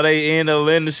 so they end up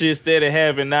letting the shit steady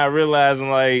happen, not realizing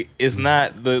like it's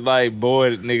not the like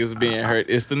bored niggas being hurt.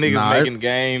 It's the niggas making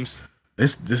games.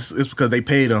 It's because they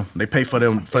pay them. They pay for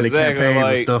them for their campaigns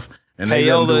and stuff. And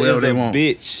Payola is a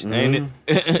bitch, ain't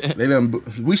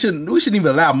it? We shouldn't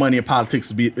even allow money in politics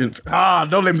to be.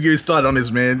 Don't let me get started on this,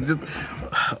 man.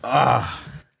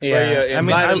 Yeah. In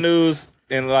light of news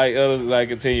and like others, like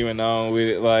continuing on with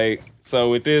it, like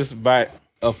so with this, by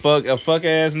a fuck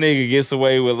ass nigga gets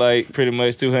away with like pretty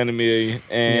much $200 million,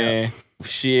 and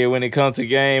shit. When it comes to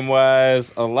game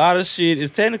wise, a lot of shit is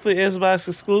technically Xbox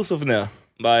exclusive now,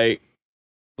 like.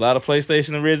 A lot of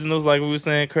PlayStation originals, like we were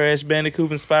saying, Crash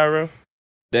Bandicoot and Spyro,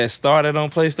 that started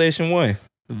on PlayStation 1.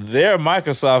 They're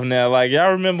Microsoft now. Like,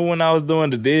 y'all remember when I was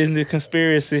doing the Disney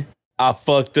conspiracy? I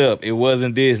fucked up. It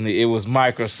wasn't Disney. It was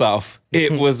Microsoft.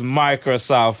 It was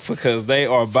Microsoft because they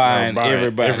are buying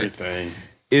everybody. Everything.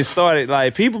 It started,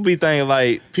 like, people think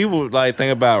about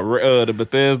the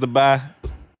Bethesda buy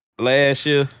last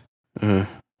year.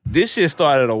 This shit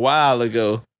started a while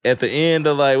ago. At the end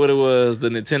of like what it was, the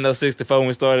Nintendo 64 when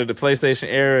we started the PlayStation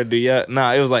era,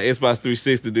 it was like Xbox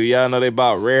 360. Do y'all know they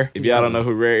bought Rare? If y'all don't know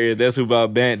who Rare is, that's who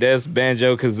bought that's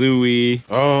Banjo-Kazooie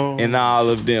and all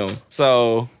of them.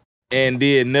 So, and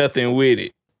did nothing with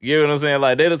it. You know what I'm saying?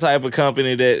 Like, they're the type of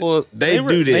company that they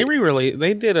do that. They re-released.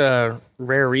 They did a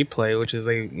Rare Replay, which is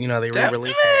they re-released.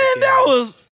 That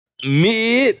was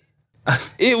mid.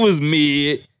 It was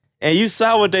mid. And you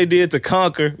saw what they did to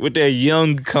Conker with that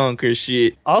young Conker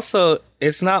shit. Also,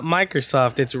 it's not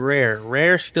Microsoft, it's Rare.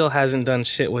 Rare still hasn't done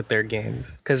shit with their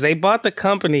games. Because they bought the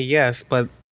company, yes, but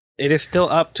it is still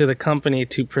up to the company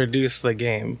to produce the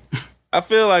game. I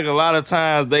feel like a lot of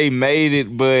times they made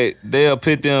it, but they'll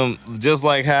put them, just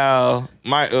like how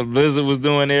Blizzard was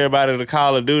doing everybody to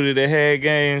Call of Duty that had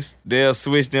games, they'll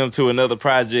switch them to another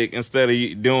project instead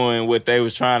of doing what they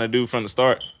was trying to do from the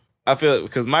start. I feel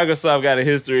because Microsoft got a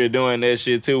history of doing that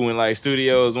shit too. When like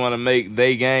studios want to make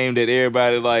they game that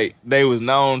everybody like they was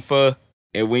known for,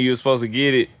 and when you were supposed to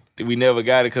get it, we never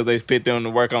got it because they put them to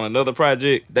work on another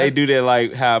project. They do that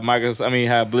like how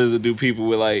how Blizzard do people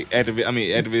with like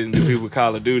Activision do people with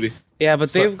Call of Duty. Yeah,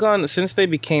 but they've gone since they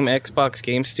became Xbox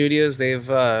Game Studios. They've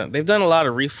done a lot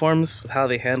of reforms of how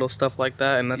they handle stuff like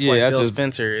that, and that's why Phil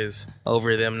Spencer is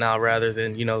over them now rather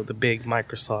than the big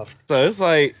Microsoft. So it's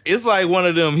like one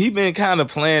of them. He been kind of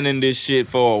planning this shit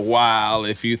for a while,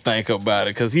 if you think about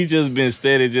it, because he just been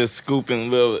steady just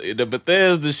scooping little. The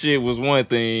Bethesda shit was one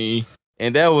thing,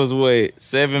 and that was what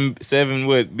seven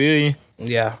billion.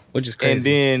 Yeah, which is crazy. And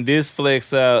then this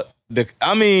flex out.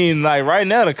 right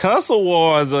now the console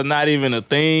wars are not even a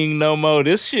thing no more.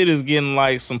 This shit is getting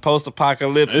like some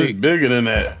post-apocalyptic. It's bigger than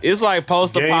that. It's like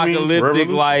post-apocalyptic.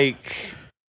 Like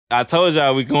I told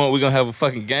y'all, we gonna have a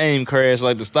fucking game crash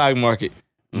like the stock market.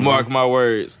 Mark my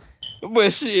words.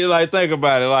 But shit, like think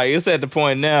about it. Like it's at the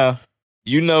point now.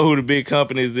 You know who the big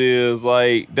companies is.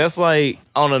 Like that's like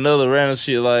on another random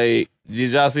shit. Like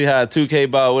did y'all see how 2K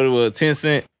bought what it was 10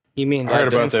 cent? You mean I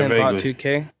heard about that Tencent bought vaguely.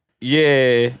 2K?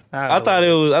 Yeah, I thought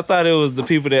it was the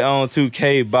people that own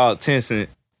 2K bought Tencent.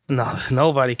 No,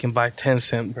 nobody can buy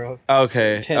Tencent, bro.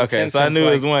 Okay. So I Tencent's knew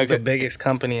it was one. the biggest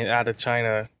company out of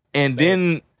China. And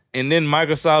then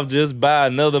Microsoft just buy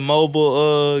another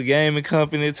mobile gaming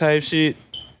company type shit.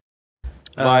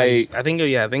 Like I think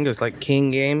it was like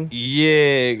King Game.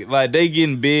 Yeah, like they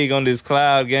getting big on this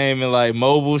cloud gaming, like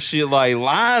mobile shit. Like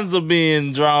lines are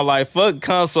being drawn. Like fuck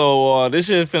console war. This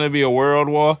shit finna be a world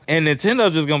war. And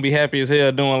Nintendo just gonna be happy as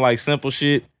hell doing like simple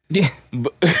shit. Yeah,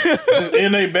 just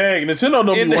in their bag. Nintendo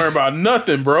don't be worrying about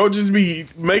nothing, bro. Just be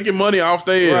making money off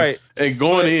their ass and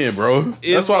going in, bro.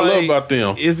 That's what I love about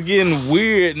them. It's getting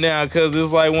weird now because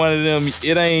it's like one of them.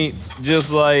 It ain't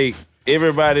just like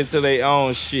everybody to their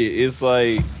own shit. It's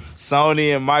like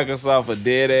Sony and Microsoft are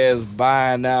dead ass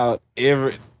buying out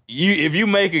if you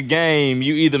make a game,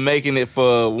 you either making it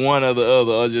for one or the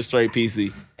other or just straight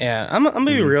PC. Yeah, I'm gonna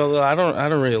be real though. I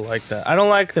don't really like that. I don't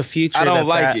like the future. I don't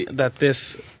like it. That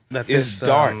this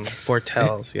dark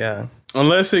foretells. Yeah,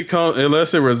 unless it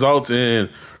results in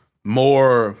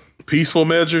more peaceful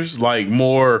measures, like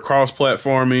more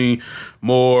cross-platforming,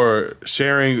 more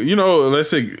sharing.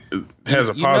 Unless it has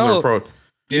a positive approach.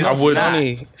 I would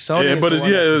Sony. Yeah, but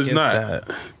it's not.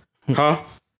 That. Huh?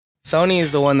 Sony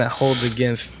is the one that holds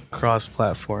against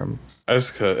cross-platform.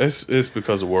 It's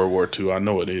because of World War II. I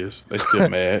know it is. They still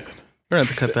mad. We're going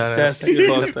to have to cut that That's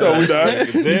out. No, we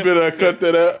not. You better cut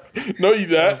that out. No, you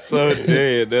not. So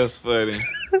dead. That's funny.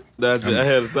 I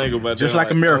had to think about just that.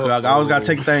 like America. I always got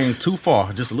to take things too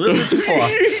far. Just a little bit too far.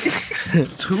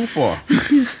 Too far.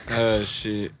 Oh,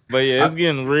 shit. But yeah, it's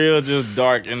getting real just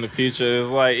dark in the future. It's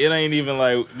like, it ain't even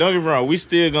like, don't get me wrong, we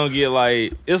still gonna get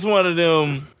like, it's one of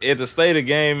them, at the state of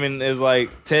gaming is like,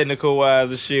 technical wise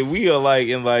and shit, we are like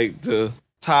in like the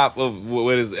top of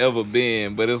what it's ever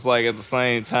been, but it's like at the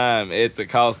same time, at the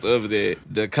cost of that,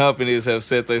 the companies have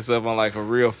set themselves on like a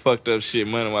real fucked up shit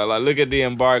money-wise. Like, look at the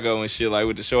embargo and shit, like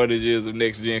with the shortages of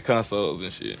next-gen consoles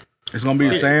and shit. It's gonna be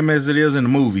the same as it is in the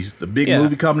movies. The big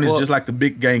movie companies, just like the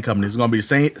big game companies, it's gonna be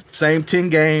the same 10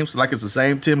 games, like it's the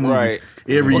same 10 movies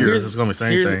every year. It's gonna be the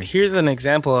same thing. Here's an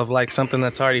example of like something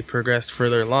that's already progressed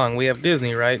further along. We have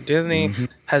Disney, right? Disney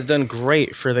has done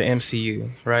great for the MCU,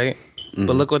 right?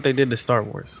 But look what they did to Star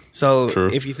Wars. So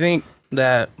if you think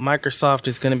that Microsoft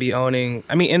is going to be owning,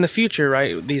 I mean, in the future,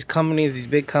 right? These companies, these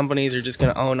big companies are just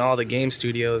going to own all the game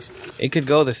studios. It could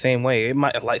go the same way.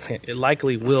 It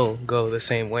likely will go the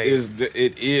same way.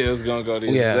 It is going to go the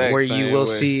exact same way. Where you will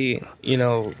see,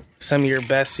 some of your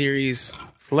best series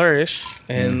flourish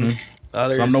and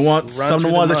others some of the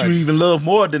ones that you even love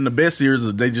more than the best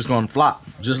series, they just gonna flop.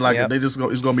 Just like it's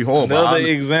gonna be horrible. Another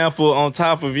example on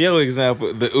top of your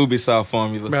example, the Ubisoft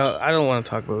formula. Bro, I don't want to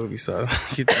talk about Ubisoft.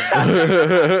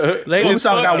 Ubisoft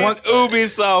got one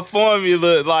Ubisoft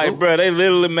formula, like bro, they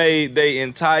literally made their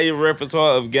entire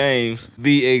repertoire of games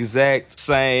the exact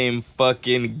same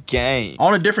fucking game.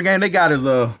 Only different game they got is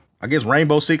I guess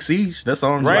Rainbow Six Siege. That's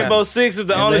all. Rainbow Six is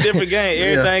the only different game.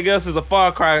 Everything else is a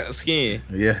Far Cry skin.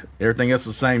 Yeah, everything else is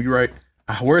the same. You're right.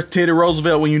 Where's Teddy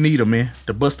Roosevelt when you need him, man?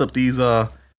 To bust up these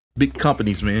big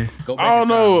companies, man. I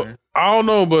don't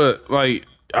know, but like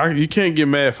you can't get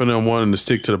mad for them wanting to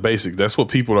stick to the basics. That's what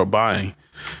people are buying.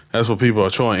 That's what people are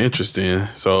showing interest in.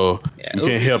 So you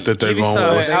can't help that they're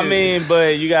going with. I mean,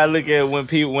 but you gotta look at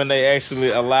when they actually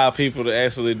allow people to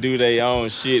actually do their own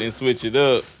shit and switch it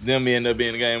up. Them end up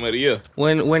being the game of the year.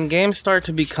 When games start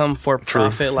to become for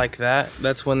profit like that,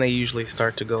 that's when they usually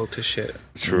start to go to shit.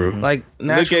 True. Like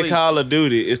look at Call of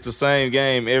Duty. It's the same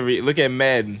game look at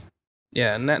Madden.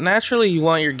 Yeah, naturally you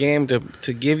want your game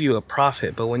to give you a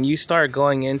profit, but when you start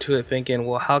going into it thinking,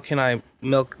 well, how can I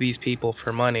milk these people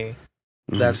for money?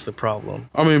 That's the problem.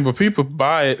 I mean, but people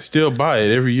still buy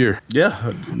it every year.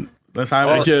 Yeah. That's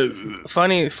how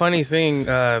funny thing,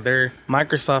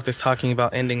 Microsoft is talking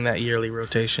about ending that yearly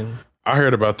rotation. I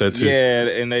heard about that too. Yeah,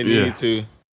 and they need to.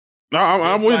 No,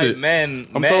 I'm with it. Man,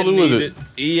 I'm totally with it.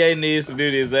 EA needs to do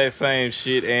the exact same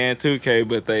shit and 2K,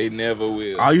 but they never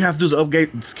will. All you have to do is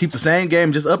update, just keep the same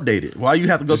game, just update it. Why you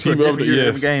have to go to a different year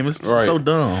every game? It's so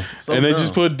dumb. And they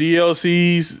just put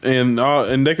DLCs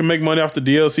and they can make money off the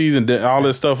DLCs and all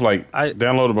this stuff like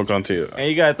downloadable content. And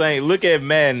you gotta think, look at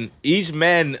Madden. Each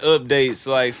Madden updates,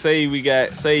 like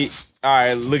all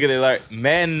right, look at it like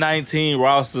Madden 19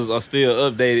 rosters are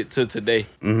still updated to today.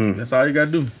 Mm-hmm. That's all you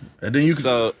gotta do. And then you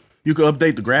can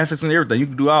update the graphics and everything. You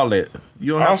can do all that.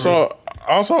 You don't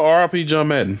also RIP John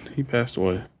Madden. He passed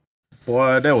away.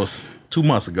 Boy, that was 2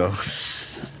 months ago.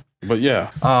 But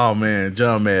yeah. Oh man,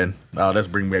 John Madden. Oh, that's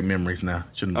bringing back memories now.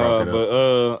 Shouldn't have brought that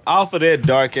up. But off of that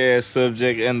dark ass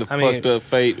subject and the fucked up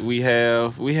fate we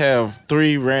have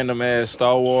 3 random ass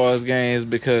Star Wars games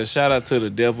because shout out to the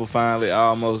devil finally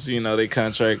almost, they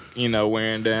contract,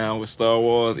 wearing down with Star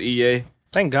Wars, EA.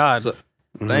 Thank God. So,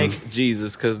 thank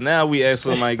Jesus, because now we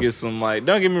actually might get some, don't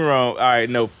get me wrong. All right,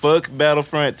 no, fuck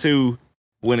Battlefront 2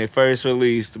 when it first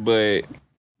released, but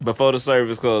before the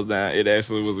service closed down, it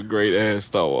actually was a great ass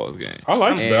Star Wars game. I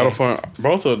like Battlefront.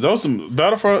 Both of those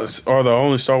Battlefronts are the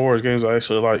only Star Wars games I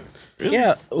actually like. Really?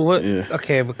 Yeah.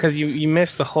 Okay, because you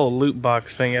missed the whole loot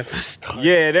box thing at the start.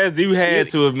 Yeah, you had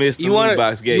to have missed the loot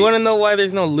box game. You want to know why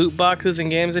there's no loot boxes in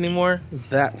games anymore?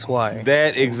 That's why.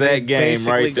 That exact game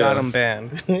right there. Got them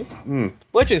banned.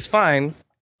 Which is fine,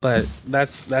 but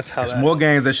that's how There's more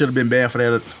games that should have been banned for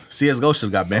that. CSGO should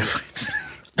have got banned for it.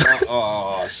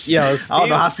 Oh shit! Yo, I don't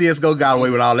know how CSGO got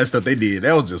away with all that stuff they did.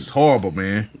 That was just horrible,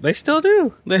 man. They still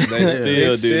do. They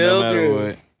still do, no matter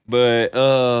what. But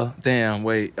damn,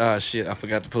 wait, shit, I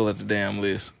forgot to pull up the damn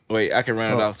list. Wait, I can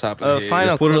run it off top of the head.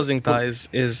 Final closing thoughts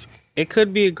is it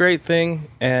could be a great thing,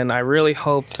 and I really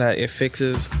hope that it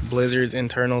fixes Blizzard's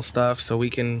internal stuff so we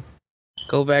can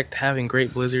go back to having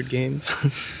great Blizzard games.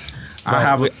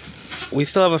 We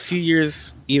still have a few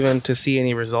years even to see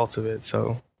any results of it,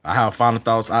 so. I have final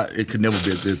thoughts. It could never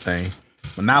be a good thing.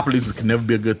 Monopolies could never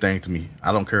be a good thing to me.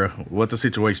 I don't care what the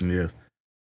situation is.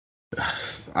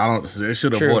 They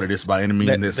should have avoided this by any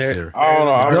means necessary.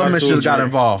 The government should have got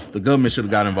involved. The government should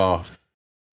have got involved.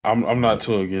 I'm not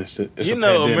too against it. It's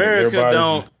America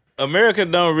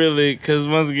don't really, because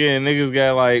once again, niggas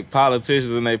got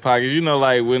politicians in their pockets.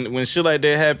 When shit like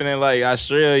that happen in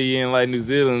Australia and New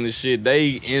Zealand and shit,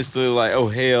 they instantly oh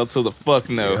hell to the fuck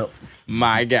no, yep.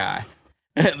 My guy.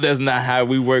 That's not how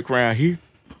we work around here.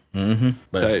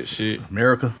 Mm-hmm. Type shit.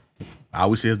 America, all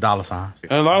we see is dollar signs.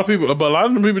 And a lot of people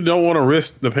don't want to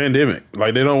risk the pandemic.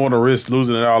 They don't want to risk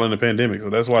losing it all in the pandemic. So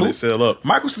that's why they sell up.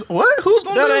 Microsoft, what? Who's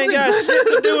going to That ain't got shit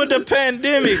to do with the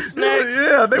pandemic, Snacks.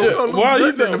 Yeah, they were going to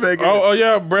lose in the pandemic. Oh,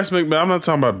 yeah, breast milk. I'm not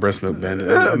talking about breast milk bandit.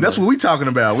 Yeah, that's what we talking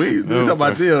about. We talking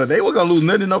about them. They were going to lose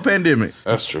nothing in no pandemic.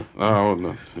 That's true.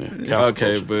 No. Yeah.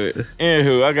 Okay, but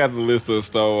anywho, I got the list of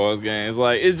Star Wars games.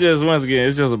 It's just, once again,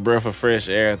 it's just a breath of fresh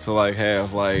air to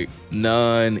have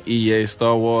non-EA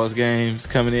Star Wars games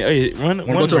coming in. Hey, want to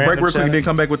go to a break real quick and then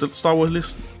come back with the Star Wars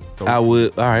list? I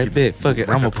would. All right, bet. Fuck it.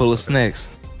 I'm going to pull a Snacks.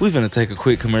 We're going to take a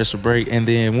quick commercial break, and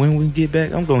then when we get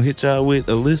back, I'm going to hit y'all with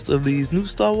a list of these new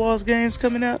Star Wars games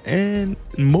coming out and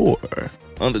more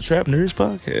on the Trap Nerds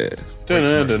Podcast.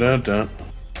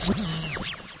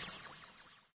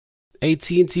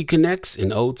 AT&T connects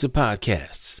an ode to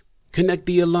podcasts. Connect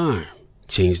the alarm.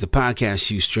 Change the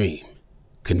podcast you stream.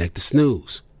 Connect the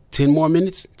snooze. 10 more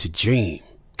minutes to dream.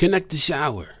 Connect the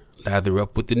shower. Lather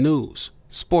up with the news,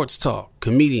 sports talk,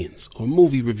 comedians, or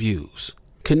movie reviews.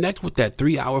 Connect with that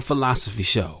 3-hour philosophy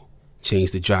show. Change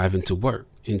the drive into work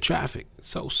in traffic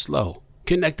so slow.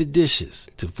 Connect the dishes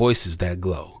to voices that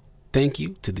glow. Thank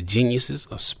you to the geniuses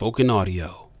of spoken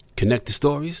audio. Connect the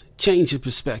stories, change your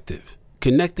perspective.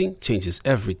 Connecting changes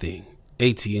everything.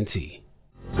 AT&T.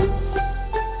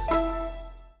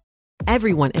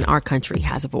 Everyone in our country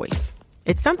has a voice.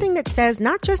 It's something that says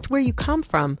not just where you come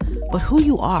from, but who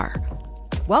you are.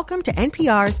 Welcome to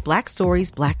NPR's Black Stories,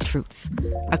 Black Truths,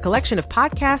 a collection of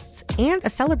podcasts and a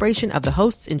celebration of the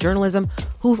hosts in journalism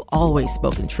who've always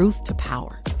spoken truth to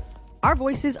power. Our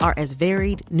voices are as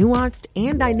varied, nuanced,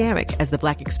 and dynamic as the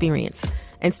Black experience,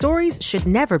 and stories should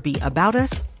never be about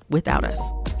us without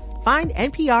us. Find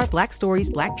NPR Black Stories,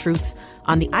 Black Truths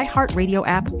on the iHeartRadio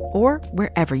app or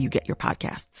wherever you get your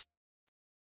podcasts.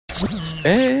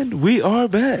 And we are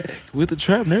back with the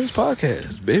Trap Nerds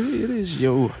Podcast, baby. It is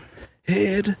your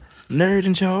head nerd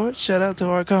in charge. Shout out to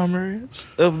our comrades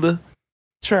of the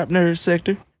Trap Nerd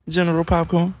sector, General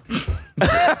Popcorn. All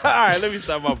right, let me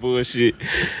stop my bullshit.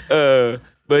 But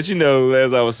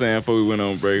as I was saying before we went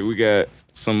on break, we got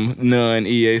some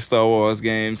non-EA Star Wars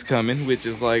games coming, which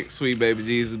is sweet baby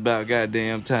Jesus, about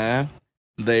goddamn time.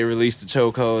 they released the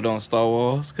chokehold on Star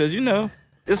Wars because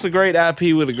it's a great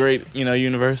IP with a great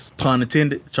universe. Pun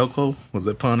intended. Chokehold, was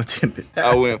that pun intended?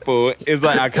 I went for it. It's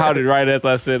like I caught it right after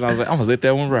I said it. And I was like, I'm gonna let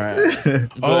that one ride.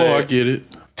 Oh, I get it.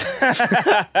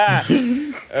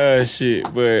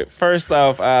 Shit. But first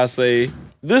off, I say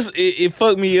it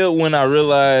fucked me up when I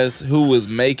realized who was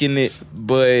making it.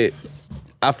 But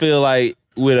I feel like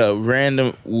with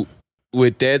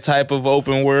that type of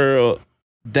open world,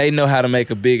 they know how to make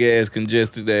a big ass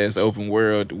congested ass open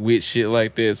world with shit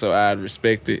like that. So I'd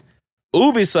respect it.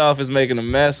 Ubisoft is making a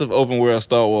massive open world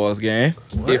Star Wars game.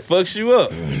 What? It fucks you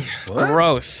up. What?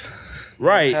 Gross.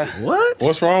 Right. What?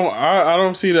 What's wrong? I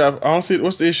don't see that. I don't see.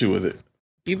 What's the issue with it?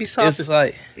 Ubisoft is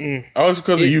like... Oh, it's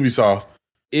because of Ubisoft.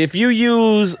 If you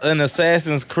use an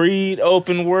Assassin's Creed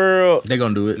open world... They're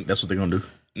going to do it. That's what they're going to do.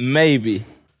 Maybe.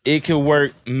 It could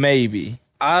work, maybe.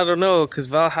 I don't know, because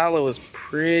Valhalla was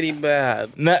pretty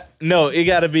bad. No, it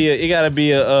gotta be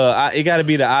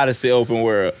the Odyssey open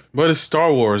world. But it's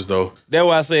Star Wars though. That's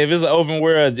why I say if it's an open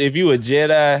world, if you a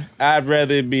Jedi, I'd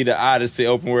rather it be the Odyssey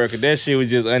open world because that shit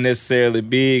was just unnecessarily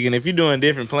big. And if you're doing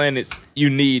different planets, you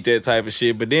need that type of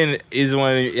shit. But then it's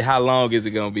wondering how long is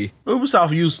it gonna be?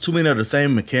 Ubisoft used too many of the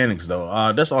same mechanics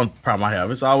though. That's the only problem I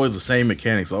have. It's always the same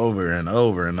mechanics over and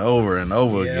over and over and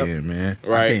over again, man.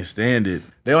 Right. I can't stand it.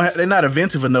 They're not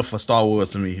inventive enough for Star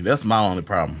Wars to me. That's my only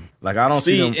problem. Like I don't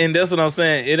see them. And that's what I'm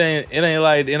saying. It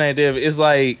ain't there. It's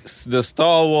like the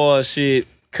Star Wars shit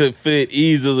could fit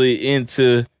easily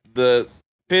into the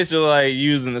picture, like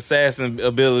using assassin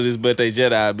abilities, but they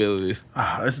Jedi abilities.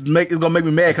 It's gonna make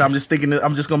me mad because I'm just thinking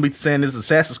I'm just gonna be saying this is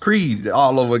Assassin's Creed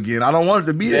all over again. I don't want it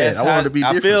to be that. I want it to be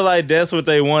different. I feel like that's what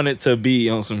they want it to be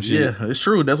on some shit. Yeah, it's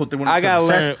true. That's what they want. I gotta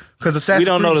learn because Assassin's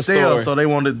Creed Creed sells, so they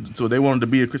wanted to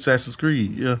be Assassin's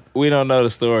Creed. Yeah, we don't know the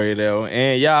story though,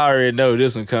 and y'all already know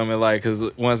this one coming. Like, because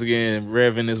once again,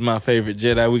 Revan is my favorite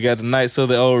Jedi. We got the Knights of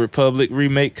the Old Republic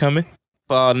remake coming.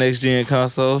 All next gen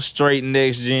console, straight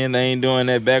next gen. They ain't doing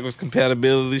that backwards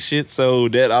compatibility shit, so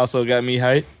that also got me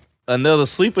hyped. Another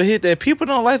sleeper hit that people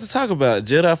don't like to talk about: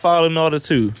 Jedi Fallen Order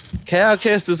 2. Cal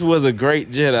Kestis was a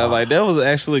great Jedi. Like that was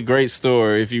actually a great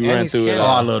story if you run through it. Oh,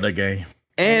 I love that game.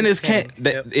 And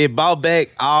it brought back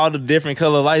all the different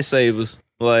color lightsabers.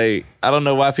 Like I don't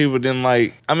know why people didn't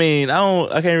like. I mean,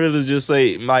 I can't really just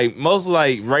say like most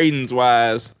like ratings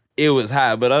wise, it was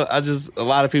high, but a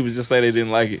lot of people just say they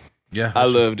didn't like it. Yeah, I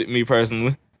loved it, me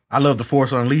personally. I love the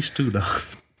Force Unleashed too, though.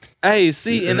 Hey,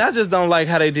 see, and I just don't like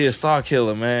how they did Star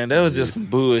Killer, man. That was just some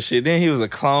bullshit. Then he was a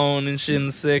clone and shit in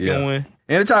the second one.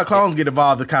 Anytime clones get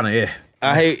involved, it's kind of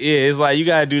I hate. Yeah, it's like you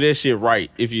gotta do that shit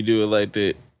right if you do it like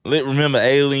that. Remember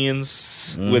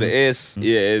Aliens with an S?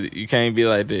 Yeah, you can't be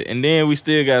like that. And then we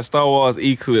still got Star Wars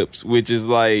Eclipse, which is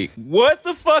like, what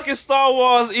the fuck is Star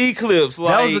Wars Eclipse?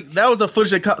 Like that was the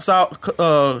footage they showed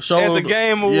at the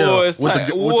Game Awards with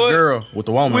the girl, with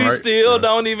the woman. We right? still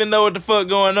don't even know what the fuck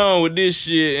going on with this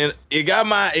shit, and it got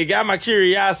my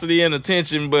curiosity and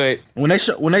attention. But when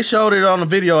they showed it on the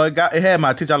video, it had my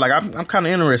attention. I'm like, I'm kind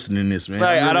of interested in this, man.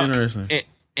 Like, really interested.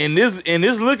 And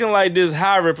this looking like this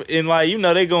and like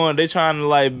they trying to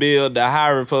like build the High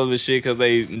Republic shit because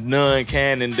they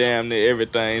non-canon damn near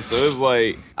everything. So it's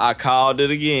like I called it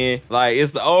again. Like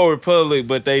it's the Old Republic,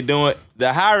 but they doing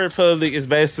the High Republic is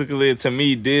basically to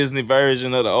me Disney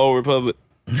version of the Old Republic.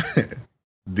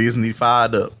 Disney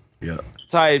fired up, yeah.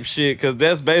 Type shit, because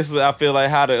that's basically I feel like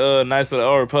how the Knights of the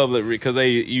Old Republic because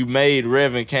you made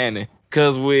Revan canon.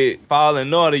 Because with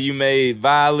Fallen Order you made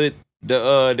Violet.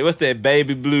 What's that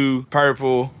baby blue,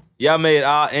 purple? Y'all made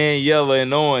all and yellow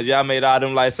and orange. Y'all made all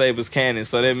them lightsabers canon.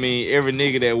 So that means every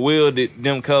nigga that wielded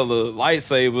them color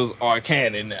lightsabers are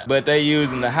canon now. But they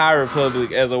using the High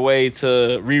Republic as a way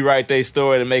to rewrite their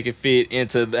story to make it fit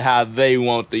into how they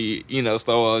want the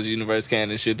Star Wars universe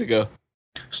canon shit to go.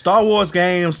 Star Wars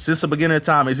games since the beginning of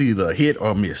time is either a hit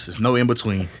or a miss. It's no in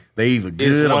between. They either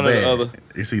good or bad.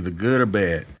 It's either good or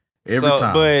bad every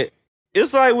time. But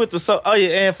it's like with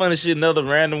and funny shit, another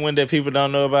random one that people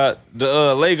don't know about.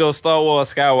 The Lego Star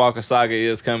Wars Skywalker Saga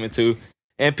is coming too.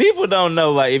 And people don't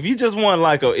know, like, if you just want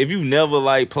if you've never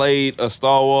like played a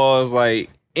Star Wars, like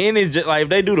if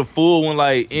they do the full one,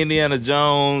 like Indiana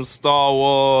Jones, Star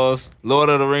Wars, Lord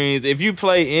of the Rings, if you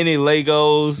play any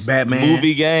Legos Batman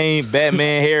movie game,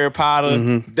 Batman, Harry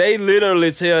Potter, they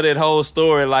literally tell that whole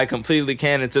story like completely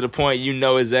canon to the point you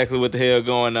know exactly what the hell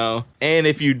going on. And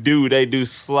if you do, they do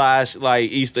slash like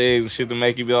Easter eggs and shit to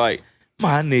make you be like,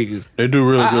 my niggas. They do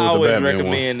really good with the Batman one. I always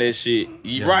recommend that shit.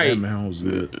 Yeah, right. Batman was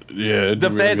good. Yeah. The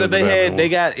fact that they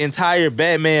got entire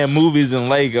Batman movies in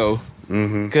Lego.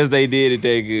 Because they did it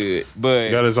that good.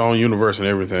 But got his own universe and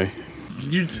everything.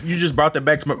 You just brought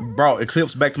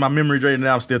Eclipse back to my memory right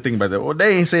now. I'm still thinking about that. Well,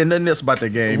 they ain't saying nothing else about that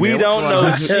game. We man. don't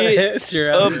know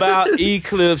shit about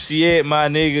Eclipse yet, my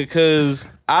nigga, because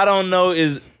I don't know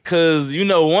because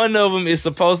one of them is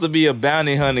supposed to be a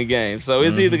bounty hunting game, so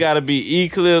it's either got to be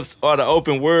Eclipse or the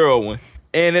open world one,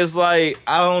 and it's like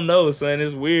I don't know, son.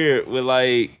 It's weird with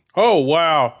like. Oh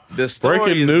wow! The story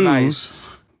Breaking is news.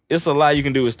 Nice. It's a lot you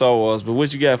can do with Star Wars, but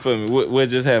what you got for me? What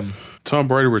just happened? Tom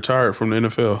Brady retired from the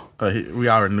NFL. We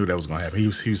already knew that was gonna happen. He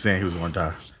was saying he was gonna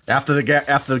retire. After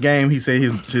the game, he said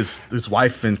his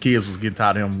wife and kids was getting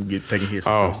tired of him taking hits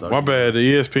and stuff. So. My bad. The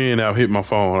ESPN app hit my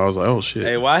phone. I was like, oh shit.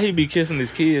 Hey, why he be kissing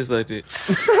his kids like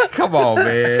that? Come on,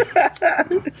 man.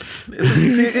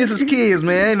 It's his kids,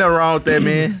 man. Ain't nothing wrong with that,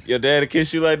 man. Your daddy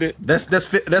kiss you like that? That's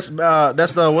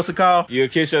the what's it called? You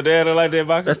kiss your daddy like that,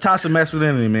 Baca? That's toxic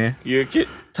masculinity, man. You a kid?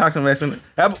 Toxic masculinity.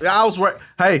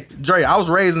 Hey, Dre, I was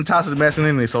raised in toxic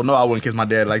masculinity, so no, I wouldn't kiss my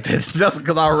dad like that. Just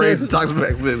because I was raised in toxic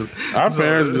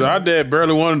masculinity. Our dad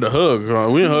barely wanted to hug.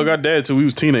 We didn't hug our dad till we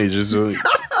was teenagers.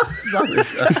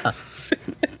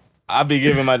 I be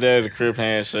giving my dad the crib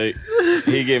handshake.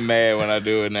 He get mad when I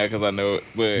do it now because I know it.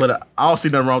 But I don't see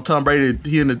nothing wrong. Tom Brady,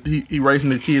 he raising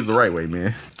the kids the right way,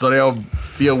 man. So they don't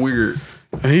feel weird.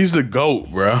 He's the GOAT,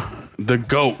 bro. The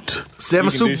GOAT. 7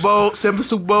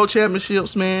 Super Bowl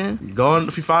championships, man. Gone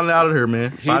if he finally out of here,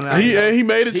 man. He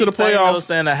made it to the playoffs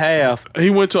and a half.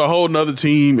 He went to a whole nother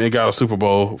team and got a Super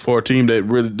Bowl for a team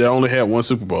that only had one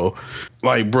Super Bowl.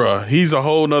 Like, bruh, he's a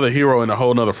whole nother hero in a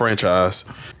whole nother franchise.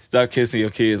 Stop kissing your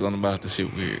kids on the mouth. That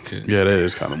shit weird. Yeah, that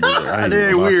is kind of weird. That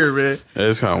ain't weird, man. That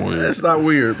is kind of weird. That's not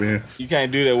weird, man. You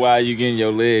can't do that while you getting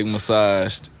your leg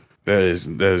massaged. That is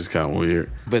kind of weird.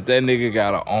 But that nigga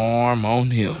got an arm on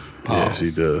him. Pause. Yes, he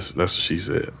does. That's what she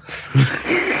said.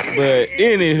 But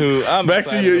anywho, I'm back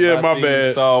to you. Yeah, my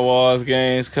bad. Star Wars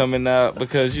games coming out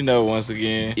because once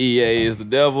again, EA is the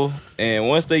devil, and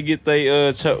once they get they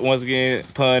once again,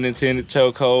 pun intended,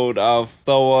 chokehold off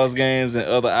Star Wars games and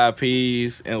other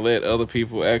IPs and let other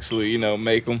people actually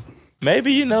make them.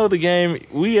 Maybe the game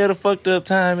we at a fucked up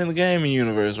time in the gaming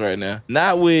universe right now.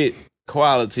 Not with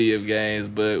quality of games,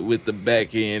 but with the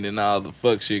back end and all the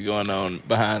fuck shit going on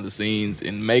behind the scenes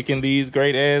in making these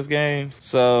great ass games.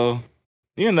 So,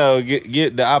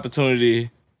 get the opportunity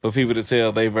for people to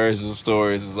tell their versions of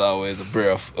stories is always a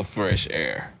breath of fresh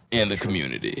air in the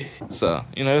community. So,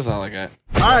 that's all I got.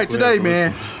 All right, today,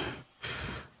 man.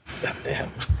 God damn.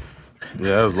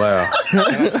 Yeah, that was loud.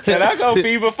 Can I go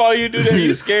pee before you do that?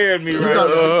 You scared me,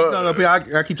 right?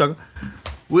 I keep talking.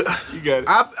 You got it.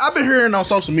 I've been hearing on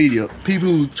social media people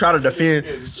who try to defend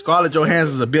Scarlett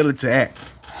Johansson's ability to act.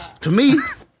 To me,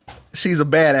 she's a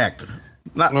bad actor.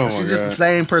 She's just the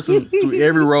same person through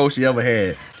every role she ever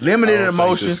had. Limited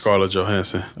emotions. Scarlett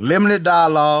Johansson. Limited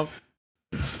dialogue.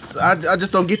 I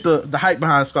just don't get the hype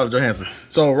behind Scarlett Johansson.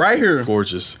 So right here,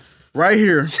 gorgeous. Right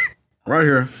here,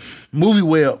 Movie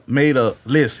Web made a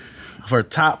list for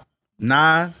top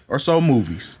 9 or so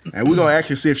movies, and we're gonna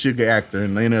actually see if she's a good actor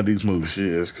in any of these movies. She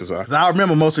is, because I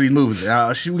remember most of these movies.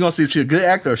 We're gonna see if she's a good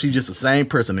actor or she's just the same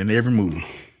person in every movie.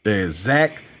 The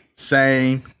exact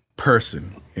same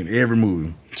person in every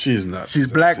movie. She's not.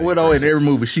 She's Black Widow in every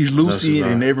movie. She's Lucy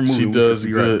in every movie. She does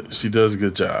good. She does a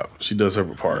good job. She does her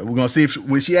part. We're gonna see if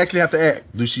when she actually have to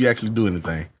act. Do she actually do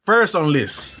anything? First on the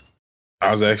list.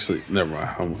 Never mind.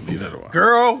 I'm gonna leave that alone.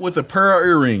 Girl with a pearl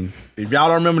earring. If y'all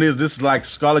don't remember this is like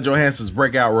Scarlett Johansson's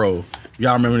breakout role. If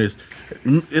y'all remember this.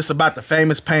 It's about the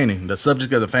famous painting, the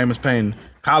subject of the famous painting.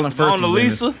 Colin Firth. Mona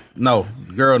Lisa? No,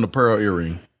 girl in the pearl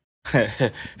earring.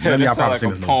 That sounds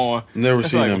like a porn. Never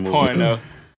seen that movie. Porno.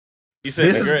 You said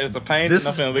it's a painting?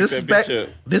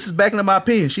 This is backing up my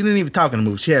opinion. She didn't even talk in the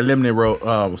movie. She had limited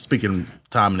role, speaking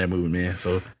time in that movie, man.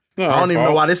 So I don't even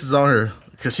know why this is on her.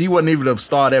 Because she wasn't even the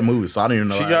star of that movie, so I don't even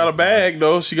know. She got a bag,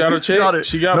 though. She got her check.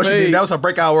 She got paid. That was her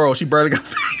breakout role. She barely got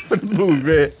paid for the movie,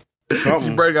 man.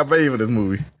 She barely got paid for this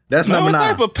movie. That's number 9. What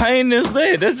type of painting is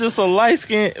that? That's just a light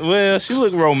skin. Well, she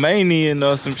look Romanian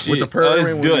or some shit. With the pearl it's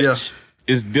ring, Dutch.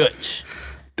 It's Dutch.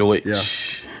 Yeah.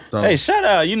 So. Hey, shout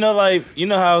out. You know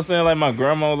how I was saying my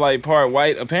grandma like part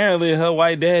white. Apparently, her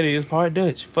white daddy is part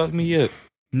Dutch. Fuck me up.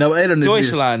 Number 8 on this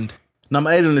Deutschland. list. Number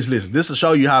 8 on this list. This will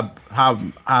show you how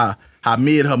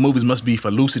mid her movies must be for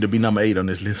Lucy to be number 8 on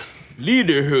this list.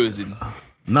 Lederhosen.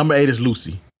 Number 8 is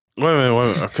Lucy. Wait a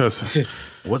minute. Because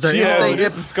was there anything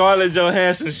epic? Scarlett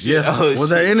Johansson shit. Yeah. Was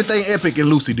there anything epic in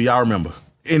Lucy? Do y'all remember?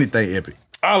 Anything epic?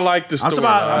 I like the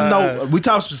story. We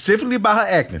talking specifically about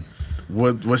her acting.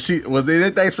 Was there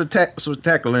anything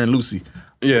spectacular in Lucy?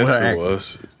 Yes, it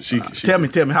was. Tell me,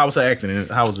 how was her acting and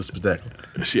how was it spectacular?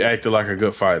 She acted like a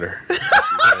good fighter.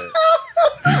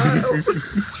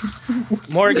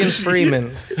 Morgan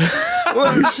Freeman.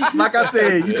 Well, like I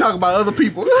said, you talk about other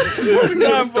people.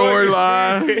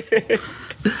 Storyline.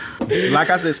 Like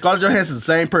I said, Scarlett Johansson's the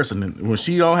same person. And when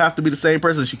she don't have to be the same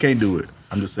person, she can't do it.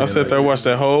 I'm just saying. I sat there and watched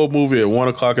that whole movie at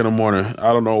 1:00 in the morning.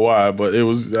 I don't know why, but it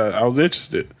was. I was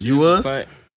interested. You was?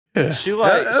 Yeah. She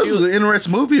like that was an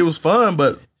interesting movie. It was fun,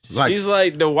 but like she's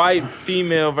like the white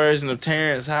female version of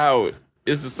Terrence Howard.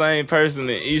 It's the same person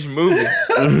in each movie.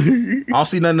 I don't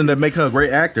see nothing that make her a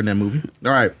great actor in that movie.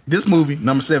 All right, this movie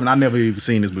number 7. I never even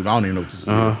seen this movie. I don't even know what this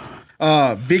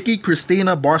is. Vicky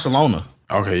Cristina Barcelona.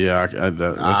 Okay, yeah,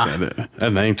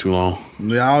 that name too long.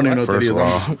 Yeah, I don't even know what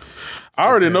that is. I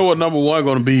already know what number 1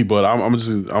 going to be, but I'm gonna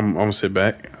sit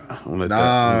back. I'm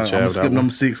gonna skip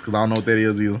number 6 because I don't know what that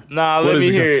is either. Nah, let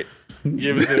me hear it.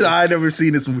 Give it to me. I ain't never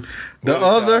seen this movie. The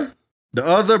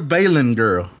other Balin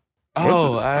girl.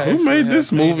 Oh, who made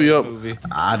this movie up?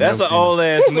 That's an old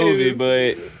ass movie,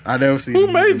 but I never seen. Who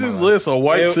made this list? A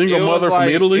white single mother from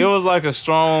Italy? It was like a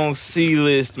strong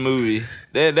C-list movie.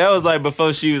 That was like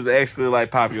before she was actually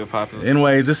like popular.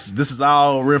 Anyways, this is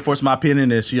all reinforcing my opinion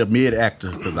that she a mid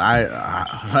actor because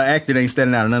her acting ain't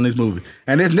standing out in none of this movie.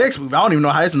 And this next movie, I don't even know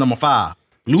how it's number 5.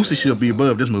 Lucy should be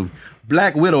above this movie.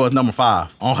 Black Widow is number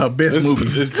 5 on her best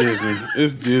movies. It's Disney.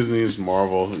 It's Disney. It's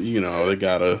Marvel. You know they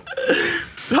gotta.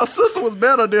 Her sister was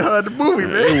better than her in the movie,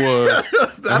 man. It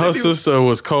was. Her sister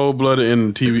was cold blooded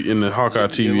in the Hawkeye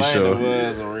TV show.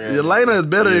 Yelena is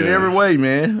better in every way,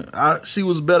 man. She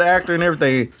was a better actor and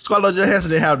everything. Scarlett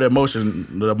Johansson didn't have the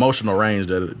emotional range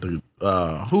that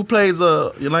who plays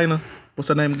Yelena? What's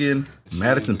her name again?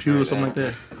 Madison Pugh or something like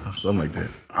that. Something like that.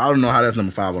 I don't know how that's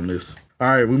number 5 on this. All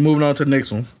right, we're moving on to the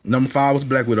next one. Number 5 was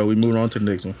Black Widow. We're moving on to the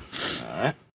next one. All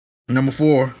right. Number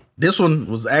 4. This one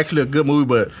was actually a good movie,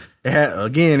 but it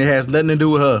has nothing to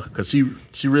do with her because she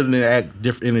really didn't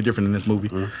act any different in this movie.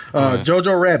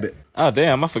 Jojo Rabbit. Oh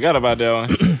damn, I forgot about that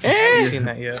one. I haven't seen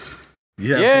that yet.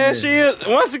 Yeah, she is.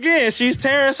 Once again, she's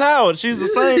Terrence Howard. She's the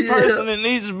same person in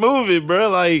each movie, bro.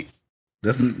 Like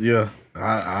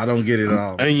I don't get it at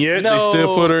all. And yet they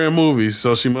still put her in movies,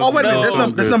 so she must. Oh wait a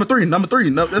minute, that's number 3. Number 3.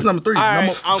 No, that's number 3. All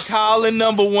right, I'm calling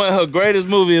number 1 her greatest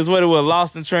movie is what it was,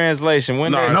 Lost in Translation.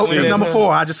 No, it's number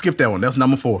 4. I just skipped that one. That's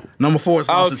number 4. Number 4 is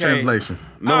Lost in Translation.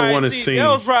 Number 1 is Seen. That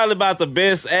was probably about the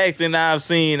best acting I've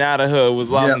seen out of her was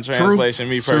Lost in Translation.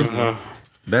 Me personally.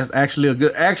 That's actually a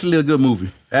good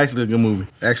movie. Actually a good movie.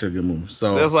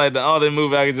 So that's like the only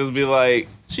movie I could just be like,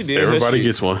 she did. Everybody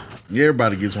gets one. Yeah,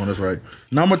 everybody gets one. That's right.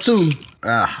 Number 2,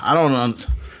 I don't know.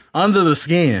 Under the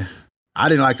Skin. I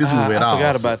didn't like this movie at all. I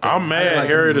forgot about that. I'm mad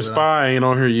Harriet the Spy ain't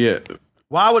on here yet.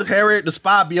 Why would Harriet the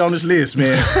Spy be on this list,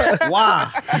 man?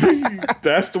 Why?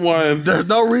 That's the one. There's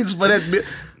no reason for that.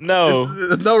 No,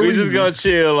 we just gonna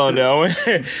chill on that one.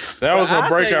 That was her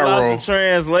breakout role. Lost in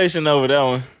Translation over that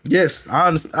one. Yes, I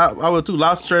understand. I would too.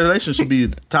 Lost in Translation should be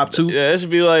top 2. Yeah, it should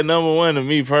be like number 1 to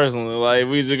me personally. Like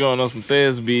we just going on some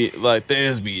thespian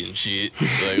shit,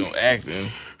 like on acting.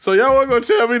 So y'all weren't gonna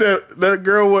tell me that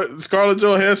girl, Scarlett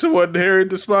Johansson, wasn't Harriet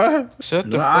the Spy?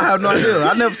 Shut the fuck I have no idea.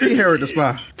 I never seen Harriet the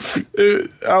Spy.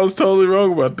 I was totally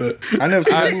wrong about that. I never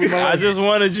seen that movie in my life. I just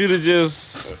wanted you to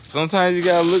sometimes you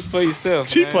gotta look for yourself.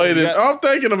 She man. played it. I'm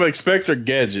thinking of Inspector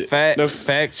Gadget.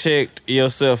 Fact checked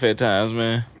yourself at times,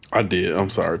 man. I did. I'm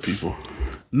sorry, people.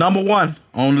 Number 1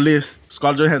 on the list,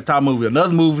 Scarlett Johansson's top movie.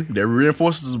 Another movie that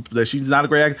reinforces that she's not a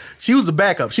great actor. She was a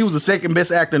backup. She was the second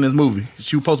best actor in this movie.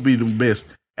 She was supposed to be the best.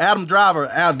 Adam Driver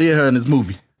outdid her in this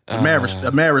movie. The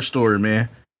Marriage Story, man.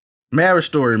 Marriage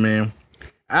Story, man.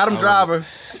 Adam Driver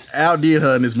outdid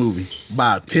her in this movie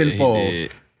by tenfold.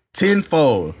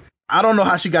 Tenfold. I don't know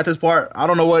how she got this part. I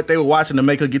don't know what they were watching to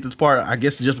make her get this part. I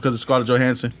guess just because it's Scarlett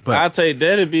Johansson. But I'd say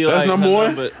that'd be that's like number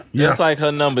 1. That's like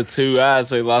her number 2. I'd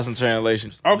say Lost in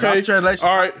Translation. Okay, Lost in Translation.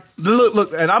 All right.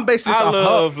 Look, and I'm basing this off her. I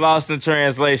love Lost in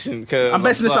Translation because I'm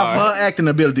basing this off her acting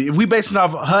ability. If we basing it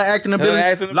off her acting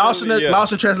ability, Lost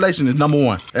in Translation is number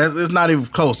 1. It's not even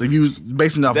close. If you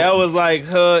basing it off that was like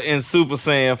her in Super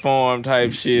Saiyan form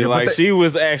type shit. Yeah, she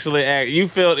was actually you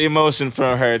felt emotion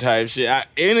from her type shit.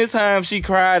 Anytime she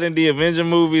cried in the Avenger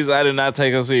movies, I did not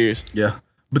take her serious. Yeah.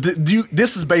 But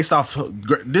this is based off.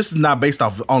 This is not based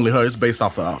off only her. It's based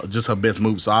off just her best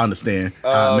movie. So I understand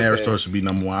Marriage Story should be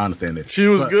number 1. I understand that she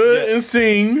was good in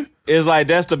Sing. It's like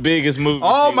that's the biggest movie.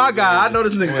 Oh my god, I know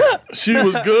this nigga. She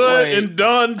was good in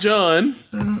Don John.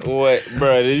 What,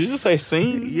 bro? Did you just say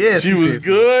Sing? Yes, she was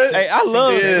good. Hey, I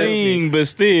love Sing, but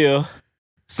still,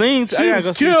 Sing. She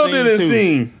was killed in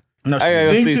Sing. No, I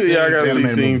gotta see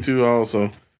Sing 2 also.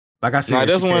 Like I said, Nah,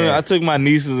 that's she when can. I took my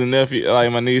nieces and nephews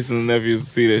to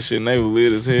see that shit, and they were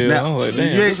lit as hell. Now, I was like,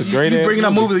 damn, you that's a great ass bringing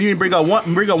up movie. movies. You ain't bring up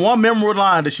one memorable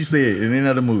line that she said in any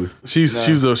other movies.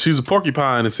 She's a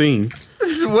porcupine in the scene.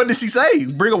 What did she say?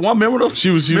 Bring up one memorable. She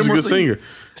was a good singer.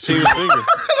 She was a singer.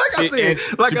 She played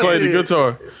the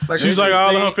guitar. She's like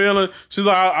all of her feeling. She's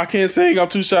like, I can't sing. I'm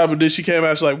too shy. But then she came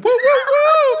out. She's like, woo, woo,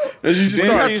 woo. And she just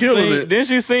started killing it. Then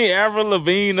she sing Avril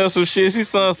Lavigne or some shit. She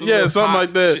sung some something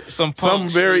like that. Something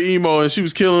very emo. And she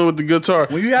was killing with the guitar.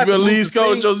 When you have to leave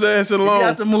Scarlett Johansson alone. You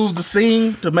have to move the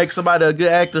scene to make somebody a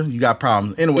good actor. You got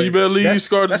problems. Anyway, you better leave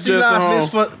Scarlett Johansson home.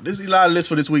 This Eli's list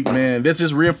for this week, man. This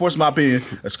just reinforced my opinion.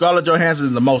 Scarlett Johansson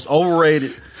is the most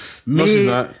overrated. No, she's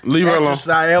not. Leave her alone.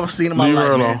 I ever seen in my Leave life.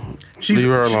 her Man. alone. Leave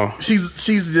her alone. She's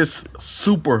just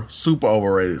super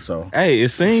overrated. So hey,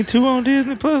 it's Scene 2 on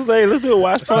Disney Plus. Hey, let's do a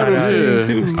watch party of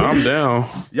Scene 2. I'm down.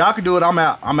 Y'all can do it. I'm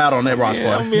out on that watch party.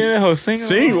 I'm in that whole singing.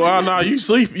 Sing? Well, no, you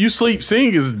sleep.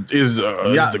 Sing is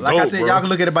the like goat, I said, bro. y'all can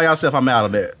look at it by yourself. I'm out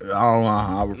of that.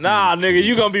 I don't know. Nah, nigga,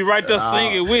 you gonna be right there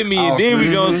singing with me, and then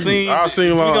we gonna sing. I'll sing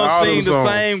we along gonna all sing them the songs.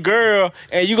 same girl,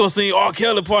 and you gonna sing R.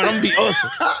 Kelly part. I'm gonna be Usher.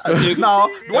 No,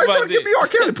 why you trying to give me R.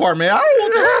 Kelly part, man? I don't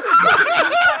want that.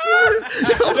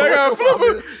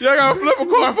 Y'all gotta flip a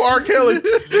coin for R. Kelly.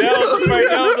 That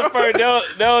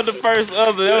was the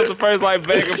first like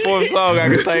back and forth song I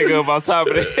could think of on top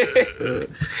of that.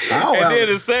 And then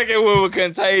the second one was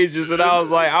Contagious, and I was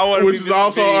like, I want to be Which is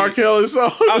also Big. R. Kelly's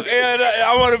song.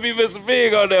 I want to be Mr.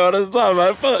 Big on that one. That's talking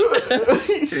about fuck.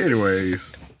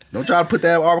 Anyways, don't try to put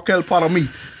that R. Kelly part on me.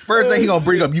 First thing he gonna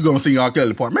bring up, you gonna sing R.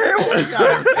 Kelly part, man. Hey,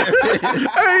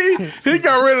 he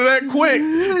got rid of that quick.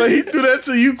 Like, he threw that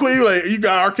to you quick. Like, you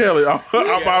got R. Kelly. I'm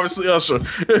obviously Usher.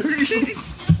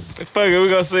 Fuck it, we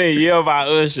gonna sing "Yeah" by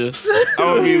Usher. I'm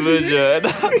gonna be Lil Jon.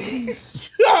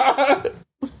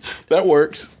 That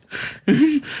works.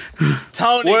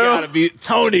 Tony gonna be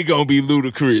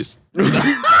Ludacris.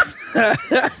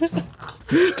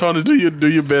 Tony, do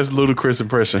your best Ludacris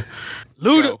impression.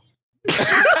 Luda.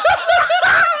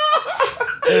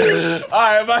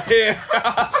 Alright, my head.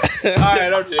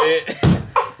 Alright, I'm dead.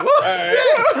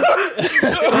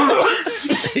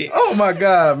 Oh my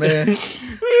God, man.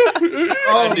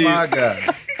 Oh my God.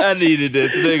 I needed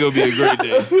that. Today gonna be a great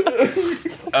day.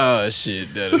 Oh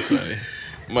shit, that is funny.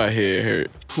 My head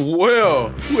hurt.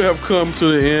 Well, we have come to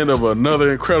the end of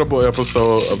another incredible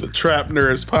episode of the Trap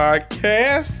Nerds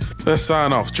Podcast. Let's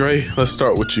sign off. Dre, let's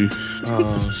start with you.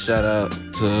 Shout out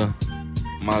to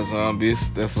my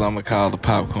zombies. That's what I'm gonna call the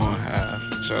Popcorn Hive.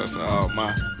 Shout out to all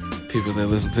my people that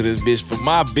listen to this bitch for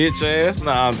my bitch ass.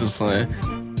 Nah, I'm just playing.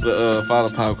 Follow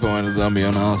Popcorn and Zombie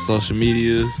on all social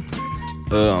medias.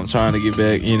 I'm trying to get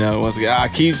back, once again. I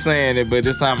keep saying it, but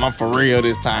this time I'm for real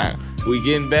this time. We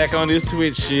getting back on this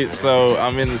Twitch shit, so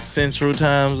I'm in the Central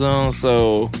Time Zone,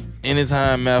 so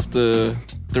anytime after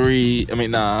 4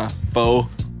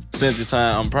 Central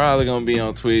Time, I'm probably gonna be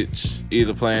on Twitch,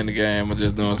 either playing the game or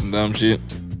just doing some dumb shit.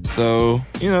 So,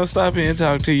 stop in and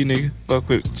talk to you, nigga. Fuck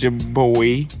with your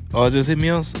boy. Or just hit me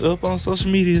up on social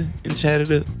media and chat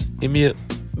it up. Hit me up.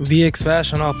 VX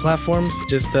Bash on all platforms.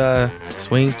 Just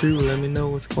swing through. Let me know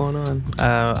what's going on.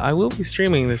 I will be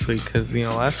streaming this week because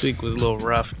last week was a little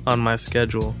rough on my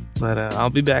schedule, but I'll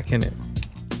be back in it.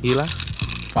 Eli,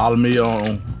 follow me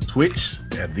on Twitch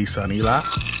at the Son Eli,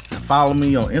 and follow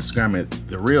me on Instagram at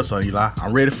the Real Son Eli.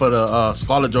 I'm ready for the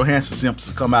Scarlett Johansson simps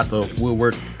to come out the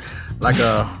woodwork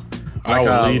I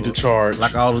will lead the charge.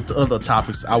 Like all the other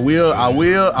topics. I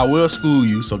will school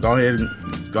you. So go ahead and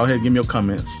give me your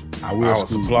comments. I will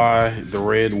supply the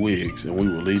red wigs, and we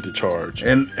will lead the charge.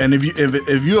 And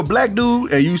if you're a black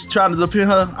dude and you trying to defend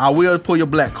her, I will pull your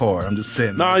black card. I'm just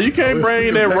saying. Nah, you can't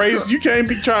bring that race. You can't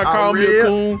be trying to call me a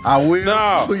coon. I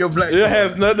will pull your black card. It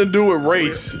has nothing to do with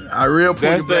race. I will pull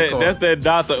your black card. That's that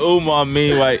Dr. Umar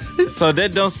meme. Like, so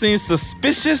that don't seem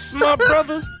suspicious, my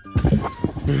brother.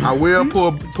 I will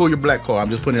pull your black card.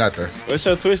 I'm just putting it out there. What's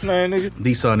your Twitch name, nigga?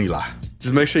 The Son Eli.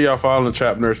 Just make sure y'all follow the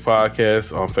Trap Nerds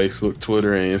Podcast on Facebook,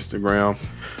 Twitter, and Instagram.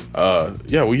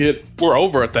 We're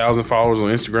over 1,000 followers on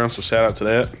Instagram, so shout out to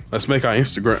that. Let's make our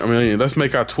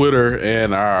Twitter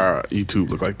and our YouTube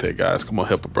look like that, guys. Come on,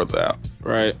 help a brother out.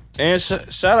 Right. And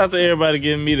shout out to everybody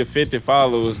giving me the 50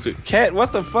 followers too. Cat,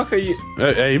 what the fuck are you?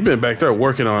 Hey, you been back there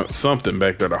working on something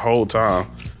back there the whole time.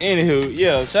 Anywho,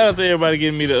 yeah, shout out to everybody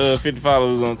giving me the 50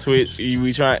 followers on Twitch.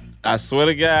 We try. I swear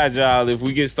to God, y'all, if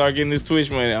we start getting this Twitch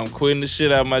money, I'm quitting the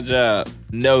shit out of my job.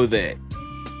 Know that.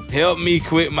 Help me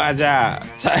quit my job.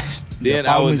 Then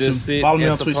I will just sit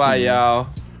and supply y'all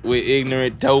with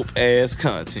ignorant, dope ass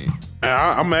content.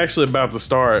 I'm actually about to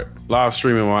start live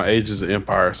streaming my Ages of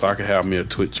Empire, so I can have me a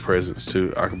Twitch presence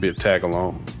too. I can be a tag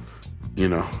along,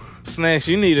 Snatch,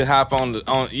 you need to hop on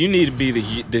you need to be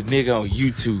the nigga on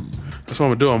YouTube. That's what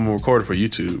I'm gonna do. I'm gonna record it for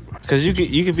YouTube. Cause you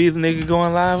could be the nigga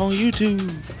going live on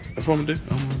YouTube. That's what I'm gonna do.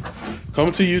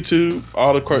 Come to YouTube,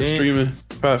 all the streaming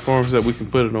platforms that we can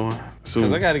put it on soon.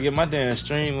 Cause I gotta get my damn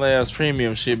Streamlabs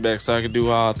premium shit back so I can do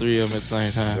all three of them at the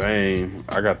same time. Same.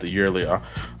 I got the yearly.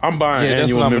 I'm buying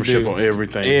annual membership on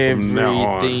everything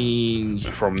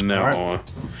from now on.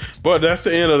 But that's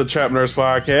the end of the Trap Nerds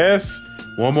podcast.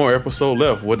 One more episode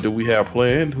left. What do we have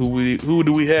planned? Who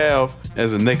do we have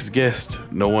as the next guest?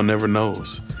 No one ever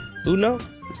knows. Who knows?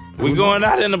 We going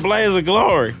out in the blaze of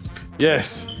glory.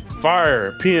 Yes.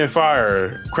 Fire, peeing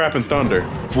fire, crapping thunder.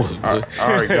 All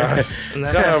right, guys.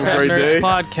 Have a great day.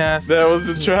 Podcast. That was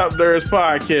the Trap Nerds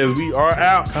podcast. We are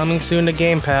out. Coming soon to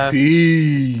Game Pass.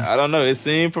 Peace. I don't know. It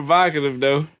seemed provocative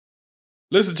though.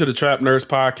 Listen to the Trap Nerds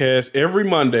podcast every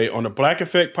Monday on the Black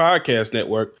Effect Podcast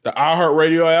Network, the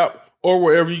iHeartRadio app, or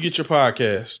wherever you get your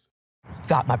podcast.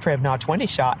 Got my Prevnar 20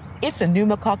 shot. It's a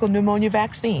pneumococcal pneumonia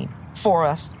vaccine. For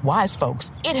us, wise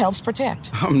folks, it helps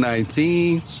protect. I'm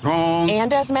 19, strong.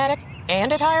 And asthmatic,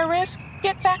 and at higher risk?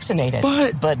 Get vaccinated.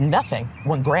 But nothing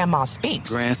when grandma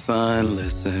speaks. Grandson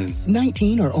listens.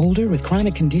 19 or older with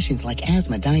chronic conditions like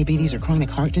asthma, diabetes, or chronic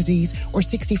heart disease, or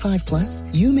 65 plus,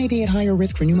 you may be at higher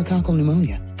risk for pneumococcal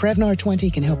pneumonia. Prevnar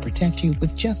 20 can help protect you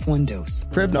with just one dose.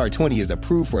 Prevnar 20 is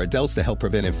approved for adults to help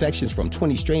prevent infections from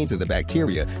 20 strains of the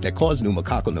bacteria that cause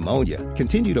pneumococcal pneumonia.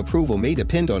 Continued approval may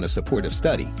depend on a supportive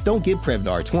study. Don't give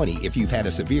Prevnar 20 if you've had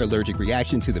a severe allergic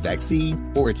reaction to the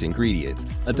vaccine or its ingredients.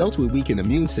 Adults with weakened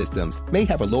immune systems may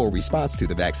have a lower response to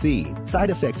the vaccine. Side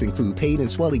effects include pain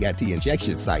and swelling at the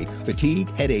injection site, fatigue,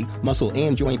 headache, muscle,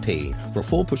 and joint pain. For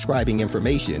full prescribing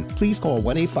information, please call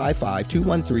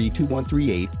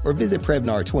 1-855-213-2138 or visit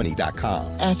Prevnar20.com.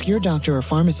 Ask your doctor or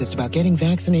pharmacist about getting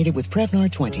vaccinated with Prevnar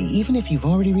 20, even if you've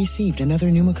already received another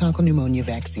pneumococcal pneumonia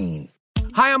vaccine.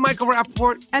 Hi, I'm Michael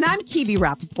Rappaport. And I'm Kibi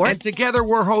Rappaport. And together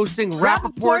we're hosting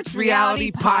Rappaport's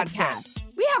Reality Podcast.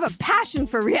 We have a passion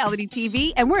for reality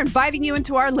TV, and we're inviting you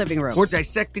into our living room. We're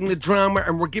dissecting the drama,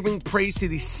 and we're giving praise to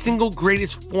the single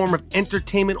greatest form of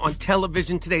entertainment on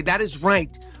television today. That is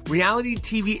right. Reality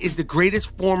TV is the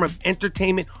greatest form of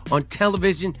entertainment on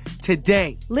television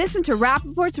today. Listen to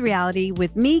Rappaport's Reality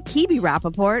with me, Kibi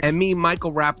Rappaport. And me,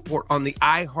 Michael Rappaport, on the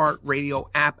iHeartRadio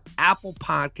app, Apple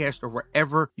Podcast, or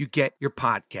wherever you get your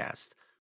podcast.